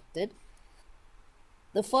get affected.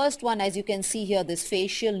 The first one, as you can see here, this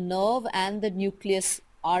facial nerve and the nucleus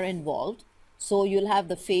are involved. So you'll have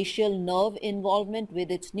the facial nerve involvement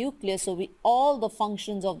with its nucleus. So all the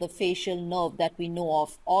functions of the facial nerve that we know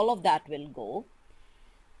of, all of that will go.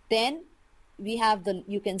 Then we have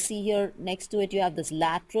you can see here next to it, you have this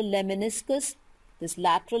lateral lemniscus. This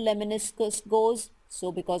lateral lemniscus goes.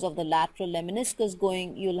 So because of the lateral lemniscus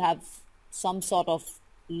going, you'll have some sort of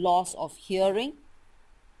loss of hearing.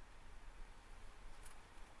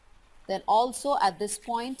 Then also at this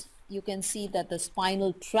point, you can see that the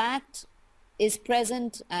spinal tract is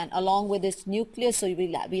present, and along with its nucleus, so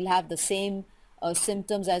we'll have the same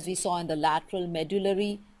symptoms as we saw in the lateral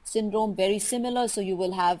medullary syndrome, very similar. So you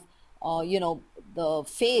will have, the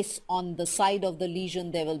face on the side of the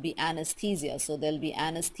lesion, there will be anesthesia. So there'll be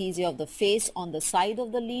anesthesia of the face on the side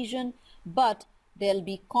of the lesion, but there'll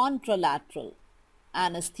be contralateral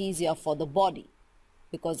anesthesia for the body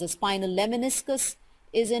because the spinal lemniscus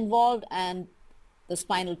is involved and the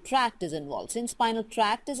spinal tract is involved. Since spinal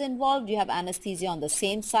tract is involved, you have anesthesia on the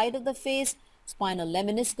same side of the face. Spinal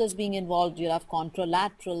lemniscus being involved, you have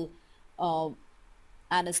contralateral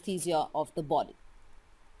anesthesia of the body.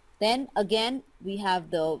 Then again, we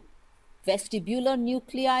have the vestibular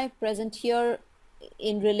nuclei present here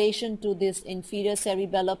in relation to this inferior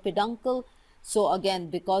cerebellar peduncle. So again,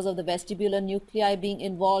 because of the vestibular nuclei being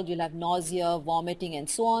involved, you'll have nausea, vomiting, and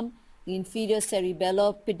so on. The inferior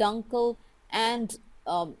cerebellar peduncle and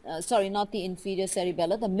sorry, not the inferior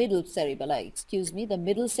cerebellar, the middle cerebellar, excuse me, the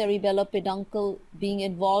middle cerebellar peduncle being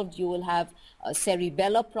involved, you will have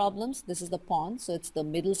cerebellar problems. This is the pons, so it's the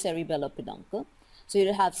middle cerebellar peduncle. So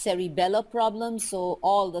you'll have cerebellar problems, so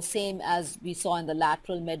all the same as we saw in the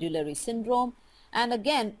lateral medullary syndrome. And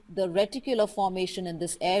again, the reticular formation in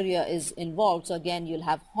this area is involved. So again, you'll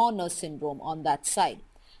have Horner syndrome on that side.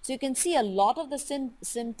 So you can see a lot of the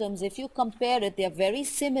symptoms, if you compare it, they are very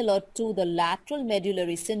similar to the lateral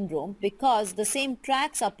medullary syndrome because the same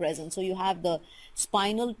tracts are present. So you have the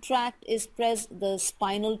spinal tract is present, the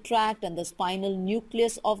spinal tract and the spinal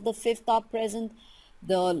nucleus of the fifth are present.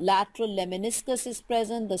 The lateral lemniscus is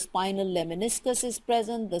present, the spinal lemniscus is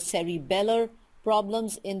present, the cerebellar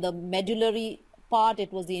problems in the medullary part,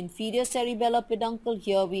 it was the inferior cerebellar peduncle.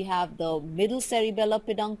 Here we have the middle cerebellar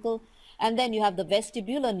peduncle, and then you have the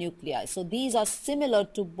vestibular nuclei. So these are similar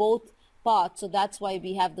to both parts, so that's why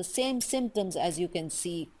we have the same symptoms. As you can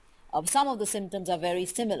see, some of the symptoms are very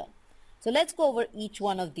similar. So let's go over each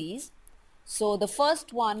one of these. So the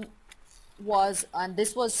first one was, and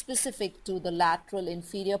this was specific to the lateral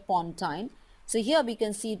inferior pontine. So here we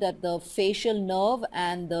can see that the facial nerve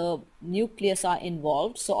and the nucleus are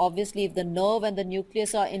involved. So obviously if the nerve and the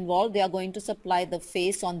nucleus are involved, they are going to supply the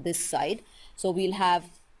face on this side. So we'll have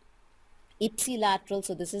ipsilateral,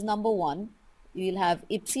 so this is number one. We'll have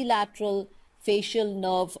ipsilateral facial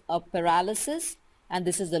nerve paralysis, and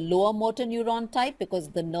this is the lower motor neuron type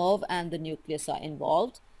because the nerve and the nucleus are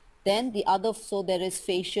involved. Then the other, so there is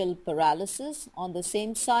facial paralysis on the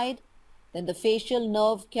same side. Then the facial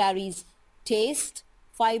nerve carries taste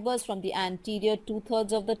fibers from the anterior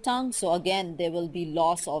 2/3 of the tongue. So again, there will be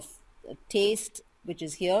loss of taste, which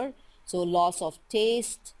is here. So loss of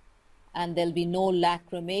taste, and there'll be no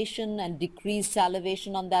lacrimation and decreased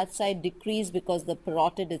salivation on that side. Decreased because the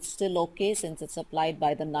parotid is still okay since it's supplied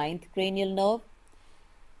by the 9th cranial nerve.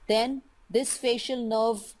 Then this facial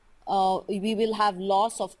nerve, we will have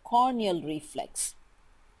loss of corneal reflex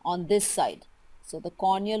on this side. So the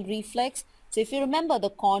corneal reflex. So if you remember the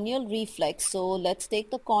corneal reflex, so let's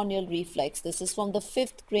take the corneal reflex. This is from the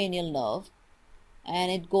 5th cranial nerve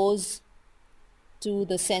and it goes to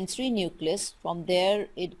the sensory nucleus. From there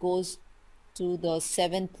it goes to the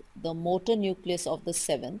 7th, the motor nucleus of the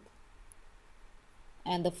 7th,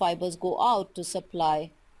 and the fibers go out to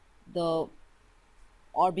supply the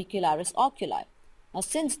orbicularis oculi. Now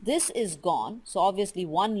since this is gone, so obviously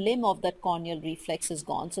one limb of that corneal reflex is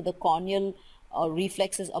gone, so the corneal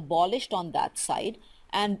reflex is abolished on that side,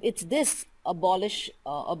 and it's this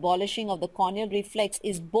abolishing of the corneal reflex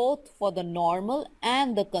is both for the normal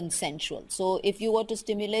and the consensual. So if you were to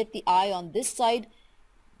stimulate the eye on this side,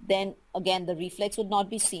 then again the reflex would not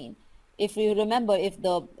be seen. If you remember, if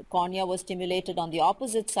the cornea was stimulated on the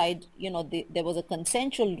opposite side, there was a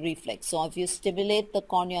consensual reflex. So if you stimulate the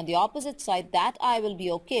cornea on the opposite side, that eye will be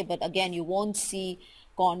okay, but again you won't see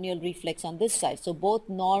corneal reflex on this side. So both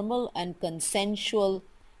normal and consensual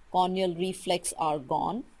corneal reflex are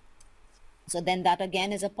gone. So then that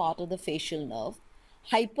again is a part of the facial nerve.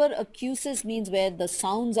 Hyperacusis means where the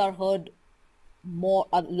sounds are heard more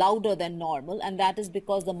louder than normal, and that is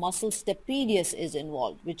because the muscle stapedius is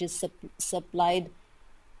involved, which is supplied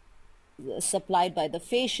by the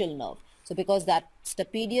facial nerve. So because that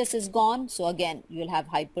stapedius is gone, so again you'll have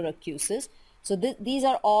hyperacusis. So these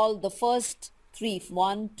are all the first three,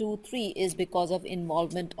 1, 2, 3 is because of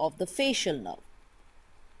involvement of the facial nerve.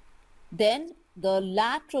 Then the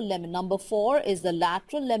lateral number 4 is the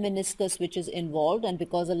lateral lemniscus, which is involved, and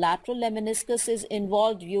because the lateral lemniscus is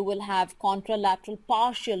involved, you will have contralateral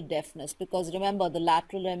partial deafness, because remember the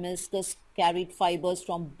lateral lemniscus carried fibers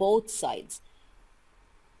from both sides.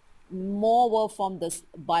 More were from this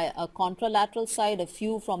by a contralateral side, a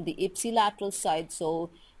few from the ipsilateral side.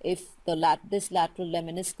 So if this lateral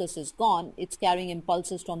lemniscus is gone, it's carrying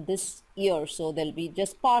impulses from this ear, so there'll be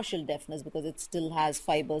just partial deafness because it still has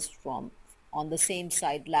fibers from on the same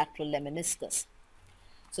side, lateral lemniscus.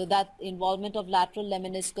 So that involvement of lateral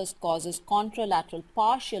lemniscus causes contralateral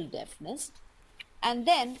partial deafness. And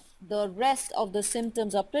then the rest of the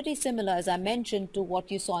symptoms are pretty similar, as I mentioned, to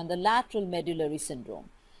what you saw in the lateral medullary syndrome.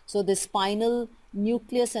 So the spinal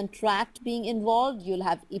nucleus and tract being involved, you'll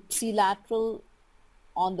have ipsilateral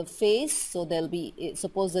on the face. So there'll be,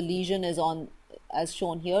 suppose the lesion is on, as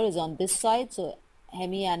shown here, is on this side, so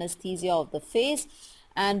hemianesthesia of the face.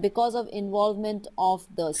 And because of involvement of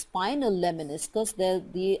the spinal lemniscus,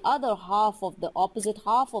 the other half of the opposite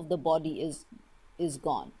half of the body is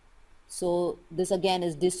gone. So this again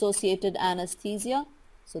is dissociated anesthesia.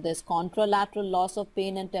 So there's contralateral loss of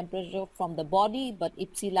pain and temperature from the body, but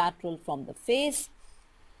ipsilateral from the face.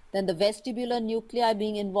 Then the vestibular nuclei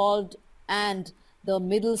being involved, and the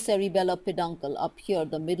middle cerebellar peduncle up here,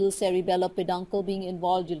 the middle cerebellar peduncle being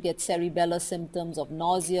involved, you'll get cerebellar symptoms of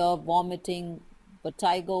nausea, vomiting,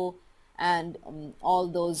 vertigo, and all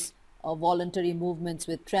those voluntary movements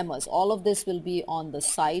with tremors. All of this will be on the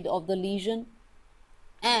side of the lesion.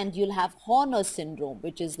 And you'll have Horner syndrome,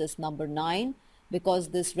 which is this number 9, because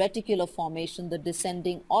this reticular formation, the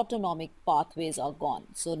descending autonomic pathways are gone.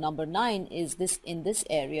 So number 9 is this, in this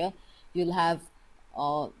area you'll have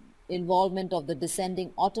involvement of the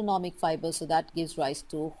descending autonomic fibers, so that gives rise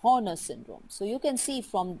to Horner syndrome. So you can see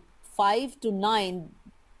from 5 to 9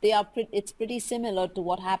 it's pretty similar to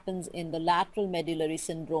what happens in the lateral medullary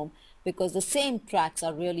syndrome, because the same tracts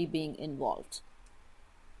are really being involved.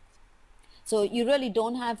 So you really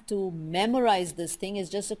don't have to memorize this thing. It's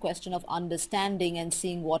just a question of understanding and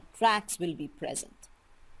seeing what tracts will be present.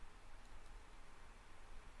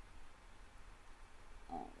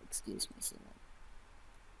 Excuse me, sir.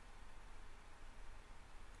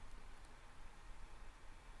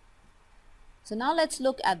 So now let's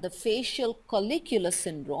look at the facial collicular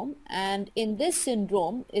syndrome, and in this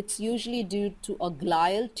syndrome it's usually due to a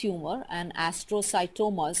glial tumor and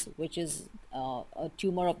astrocytomas, which is a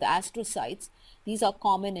tumor of the astrocytes. These are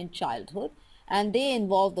common in childhood, and they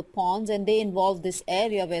involve the pons, and they involve this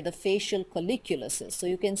area where the facial colliculus is. So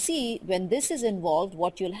you can see when this is involved,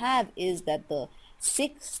 what you'll have is that the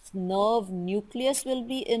 6th nerve nucleus will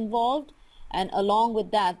be involved, and along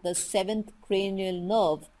with that the 7th cranial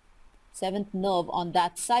nerve, 7th nerve on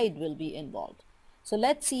that side will be involved. So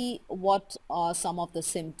let's see what are some of the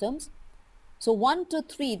symptoms. So 1 to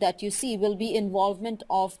 3 that you see will be involvement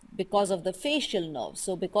of, because of the facial nerve.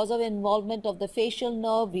 So because of involvement of the facial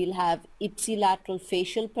nerve, we'll have ipsilateral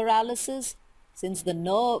facial paralysis, since the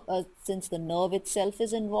nerve itself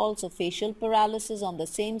is involved. So facial paralysis on the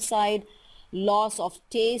same side, loss of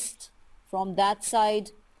taste from that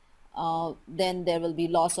side. Then there will be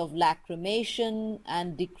loss of lacrimation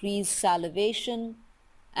and decreased salivation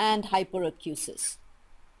and hyperacusis.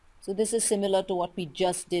 So this is similar to what we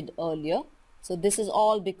just did earlier. So this is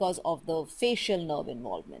all because of the facial nerve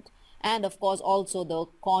involvement. And of course also the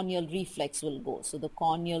corneal reflex will go. So the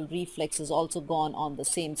corneal reflex is also gone on the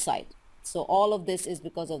same side. So all of this is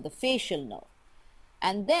because of the facial nerve.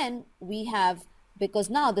 And then we have,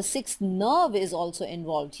 because now the 6th nerve is also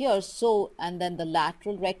involved here, so, and then the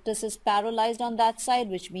lateral rectus is paralyzed on that side,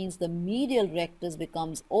 which means the medial rectus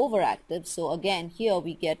becomes overactive. So again here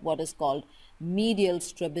we get what is called medial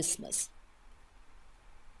strabismus.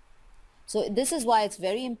 So this is why it's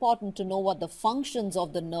very important to know what the functions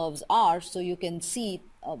of the nerves are, so you can see,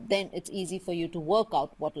 then it's easy for you to work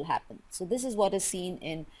out what will happen. So this is what is seen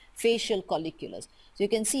in facial colliculus. So you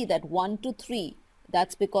can see that 1 to 3,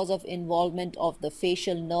 that's because of involvement of the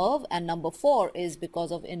facial nerve, and number 4 is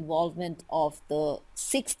because of involvement of the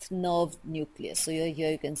 6th nerve nucleus. So here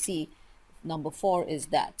you can see number 4 is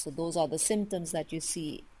that. So those are the symptoms that you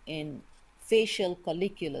see in facial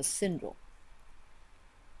colliculus syndrome.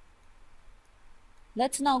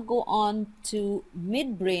 Let's now go on to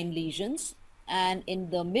midbrain lesions. And in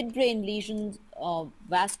the midbrain lesions,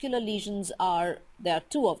 vascular lesions there are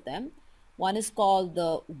 2 of them. One is called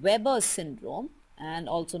the Weber syndrome, and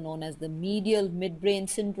also known as the medial midbrain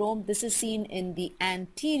syndrome. This is seen in the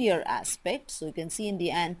anterior aspect. So you can see in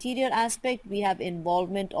the anterior aspect we have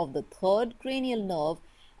involvement of the 3rd cranial nerve,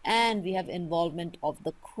 and we have involvement of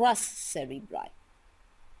the crus cerebri.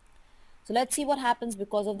 So let's see what happens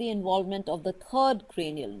because of the involvement of the 3rd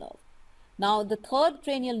cranial nerve. Now the 3rd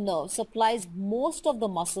cranial nerve supplies most of the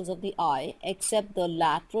muscles of the eye except the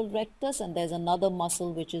lateral rectus, and there's another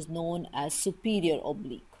muscle which is known as superior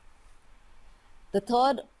oblique. The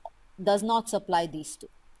 3rd does not supply these 2.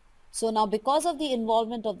 So now because of the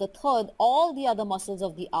involvement of the 3rd, all the other muscles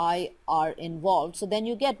of the eye are involved. So then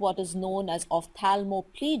you get what is known as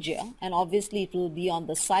ophthalmoplegia, and obviously it will be on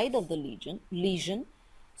the side of the lesion.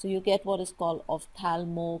 So you get what is called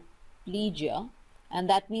ophthalmoplegia, and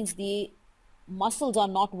that means the muscles are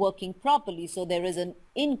not working properly, so there is an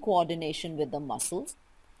incoordination with the muscles.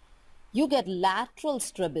 You get lateral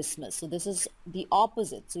strabismus. So this is the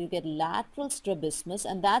opposite. So you get lateral strabismus,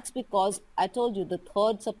 and that's because I told you the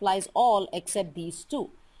 3rd supplies all except these 2.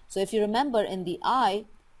 So if you remember in the eye,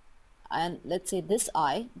 and let's say this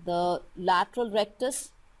eye, the lateral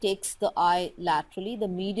rectus takes the eye laterally, the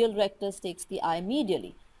medial rectus takes the eye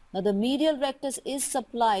medially. Now the medial rectus is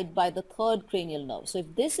supplied by the third cranial nerve. So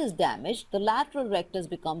if this is damaged, the lateral rectus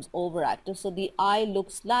becomes overactive. So the eye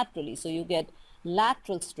looks laterally. So you get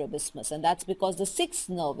lateral strabismus, and that's because the sixth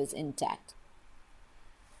nerve is intact.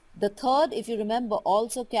 The third, if you remember,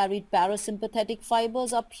 also carried parasympathetic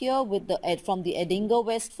fibers up here with from the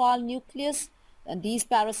Edinger-Westphal nucleus, and these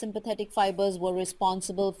parasympathetic fibers were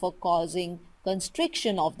responsible for causing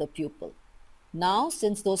constriction of the pupil. Now,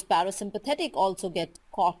 since those parasympathetic also get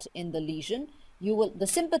caught in the lesion, the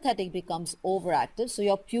sympathetic becomes overactive, so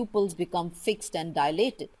your pupils become fixed and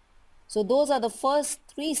dilated. So those are the first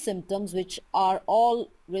three symptoms which are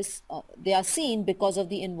they are seen because of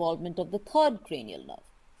the involvement of the third cranial nerve.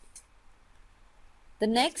 The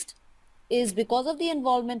next is because of the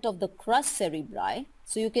involvement of the crus cerebri.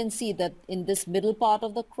 So you can see that in this middle part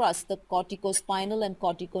of the crus, the corticospinal and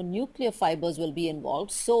corticonuclear fibers will be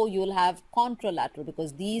involved. So you will have contralateral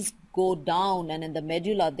because these go down, and in the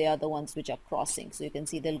medulla they are the ones which are crossing. So you can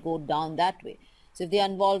see they'll go down that way. So if they are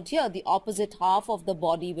involved here, the opposite half of the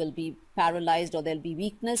body will be paralyzed or there'll be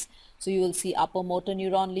weakness. So you will see upper motor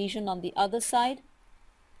neuron lesion on the other side.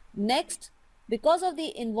 Next, because of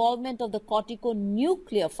the involvement of the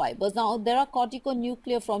corticonuclear fibers, now there are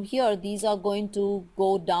corticonuclear from here, these are going to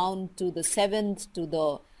go down to the 7th, to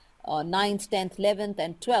the 9th, 10th, 11th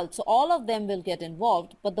and 12th. So all of them will get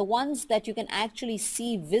involved, but the ones that you can actually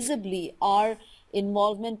see visibly are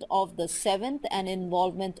involvement of the 7th and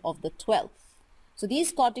involvement of the 12th. So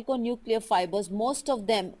these corticonuclear fibers, most of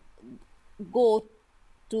them go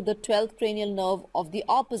to the 12th cranial nerve of the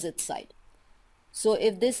opposite side. So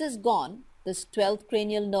if this is gone, this 12th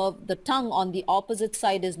cranial nerve, the tongue on the opposite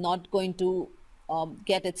side is not going to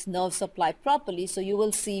get its nerve supply properly. So you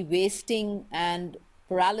will see wasting and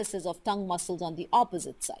paralysis of tongue muscles on the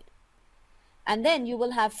opposite side. And then you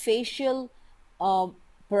will have facial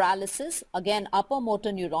paralysis, again upper motor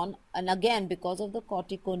neuron, and again because of the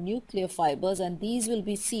corticonuclear fibers, and these will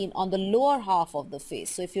be seen on the lower half of the face.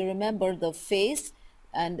 So if you remember the face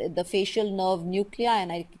and the facial nerve nuclei,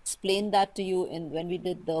 and I explained that to you when we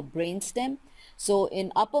did the brainstem. So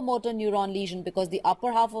in upper motor neuron lesion, because the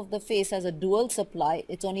upper half of the face has a dual supply,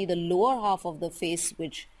 it's only the lower half of the face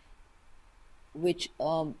which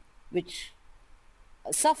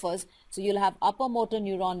suffers. So you'll have upper motor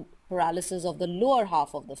neuron paralysis of the lower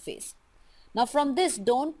half of the face. Now from this,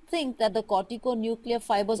 don't think that the corticonuclear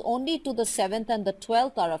fibers only to the 7th and the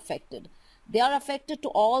 12th are affected. They are affected to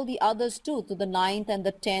all the others too, to the 9th and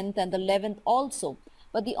the 10th and the 11th also.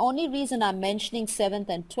 But the only reason I'm mentioning 7th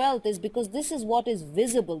and 12th is because this is what is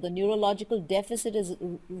visible. The neurological deficit is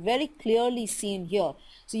very clearly seen here.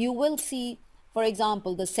 So you will see, for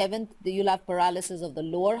example, the 7th, you'll have paralysis of the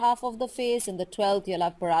lower half of the face. In the 12th, you'll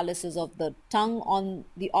have paralysis of the tongue on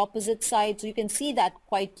the opposite side. So you can see that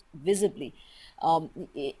quite visibly.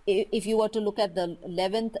 If you were to look at the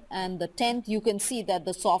 11th and the 10th, you can see that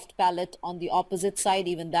the soft palate on the opposite side,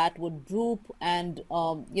 even that would droop, and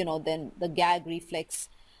then the gag reflex,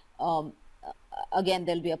 again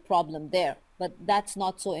there'll be a problem there, but that's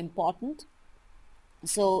not so important.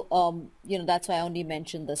 So that's why I only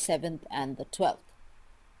mentioned the 7th and the 12th.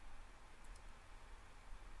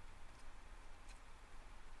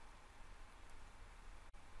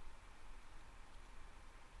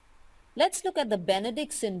 Let's look at the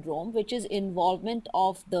Benedict syndrome, which is involvement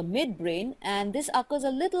of the midbrain, and this occurs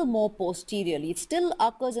a little more posteriorly. It still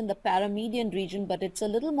occurs in the paramedian region, but it's a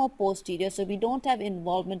little more posterior, so we don't have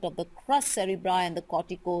involvement of the crus cerebri and the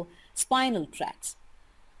corticospinal tracts.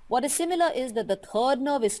 What is similar is that the third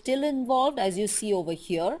nerve is still involved, as you see over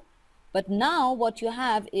here. But now what you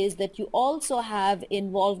have is that you also have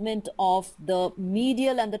involvement of the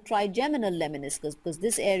medial and the trigeminal lemniscus, because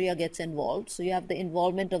this area gets involved. So you have the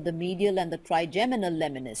involvement of the medial and the trigeminal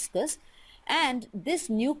lemniscus. And this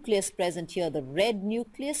nucleus present here, the red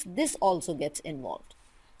nucleus, this also gets involved.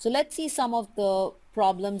 So let's see some of the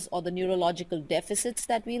problems or the neurological deficits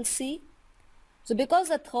that we'll see. So because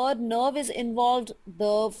the third nerve is involved,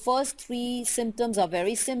 the first three symptoms are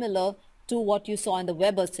very similar to what you saw in the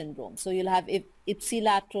Weber syndrome. So you'll have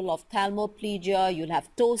ipsilateral ophthalmoplegia, you'll have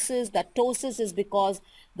ptosis. That ptosis is because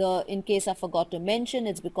in case I forgot to mention,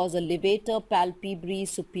 it's because the levator palpebrae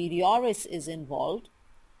superioris is involved,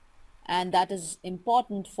 and that is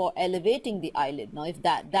important for elevating the eyelid. Now if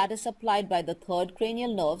that is supplied by the third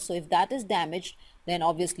cranial nerve, so if that is damaged, then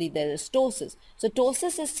obviously there is ptosis. So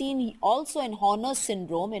ptosis is seen also in Horner's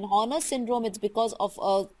syndrome. In Horner's syndrome, it's because of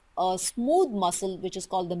a smooth muscle which is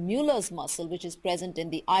called the Mueller's muscle, which is present in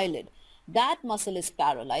the eyelid. That muscle is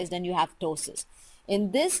paralyzed and you have ptosis.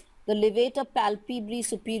 In this, the levator palpebrae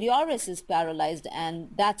superioris is paralyzed, and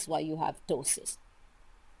that's why you have ptosis.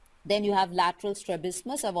 Then you have lateral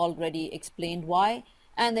strabismus, I've already explained why,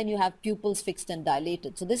 and then you have pupils fixed and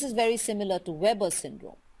dilated. So this is very similar to Weber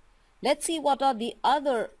syndrome. Let's see what are the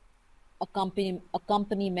other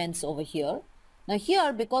accompaniments over here. Now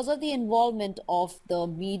here, because of the involvement of the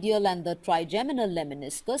medial and the trigeminal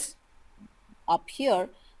lemniscus, up here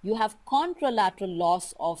you have contralateral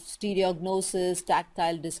loss of stereognosis,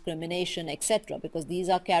 tactile discrimination, etc., because these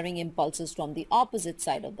are carrying impulses from the opposite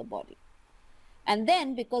side of the body. And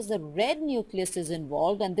then because the red nucleus is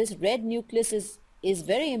involved, and this red nucleus is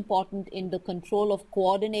very important in the control of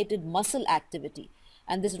coordinated muscle activity,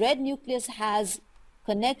 and this red nucleus has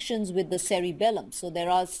connections with the cerebellum, so there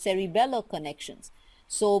are cerebellar connections.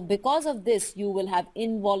 So because of this you will have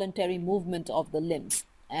involuntary movement of the limbs,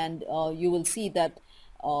 and you will see that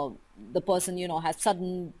the person has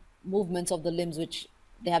sudden movements of the limbs which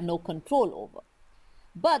they have no control over.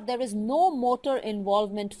 But there is no motor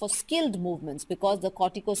involvement for skilled movements because the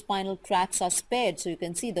corticospinal tracts are spared. So you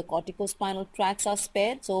can see the corticospinal tracts are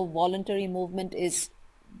spared, so voluntary movement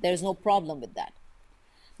there's no problem with that.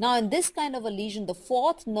 Now in this kind of a lesion, the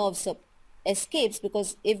fourth nerve escapes,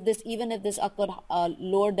 because even if this occurred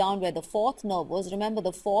lower down where the fourth nerve was, remember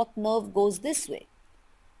the fourth nerve goes this way.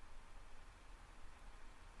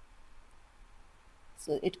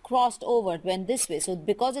 So it crossed over, it went this way. So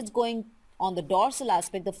because it's going on the dorsal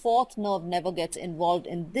aspect, the fourth nerve never gets involved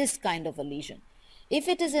in this kind of a lesion. If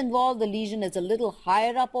it is involved, the lesion is a little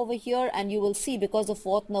higher up over here, and you will see because the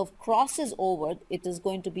fourth nerve crosses over, it is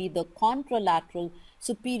going to be the contralateral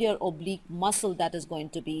superior oblique muscle that is going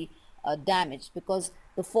to be damaged, because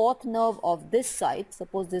the fourth nerve of this side,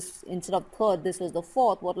 suppose this instead of third, this was the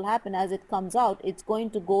fourth, what will happen as it comes out, it's going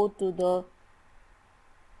to go to the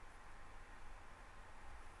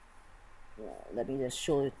let me just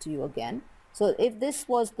show it to you again. So if this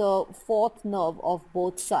was the fourth nerve of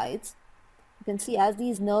both sides, you can see as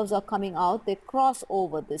these nerves are coming out, they cross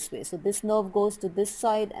over this way. So this nerve goes to this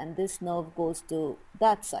side and this nerve goes to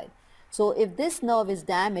that side. So if this nerve is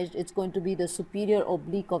damaged, it's going to be the superior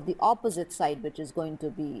oblique of the opposite side which is going to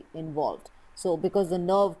be involved. So because the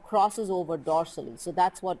nerve crosses over dorsally. So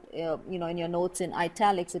that's what, in your notes in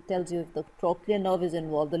italics, it tells you if the trochlear nerve is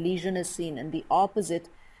involved, the lesion is seen in the opposite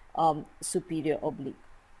superior oblique.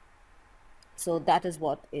 So that is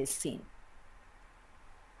what is seen.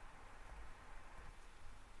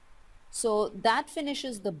 So that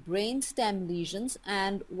finishes the brainstem lesions,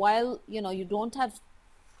 and while you don't have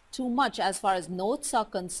too much as far as notes are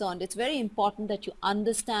concerned, it's very important that you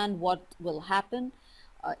understand what will happen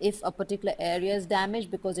if a particular area is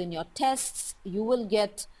damaged, because in your tests you will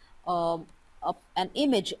get an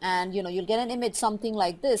image, and you'll get an image something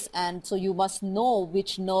like this, and so you must know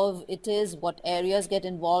which nerve it is, what areas get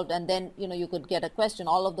involved, and then you could get a question,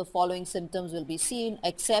 all of the following symptoms will be seen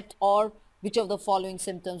except, or which of the following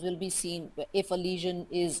symptoms will be seen if a lesion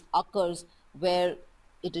occurs where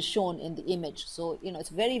it is shown in the image. So it's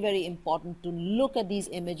very, very important to look at these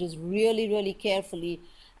images really, really carefully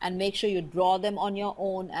and make sure you draw them on your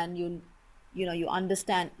own, and you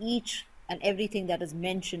understand each and everything that is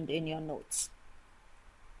mentioned in your notes.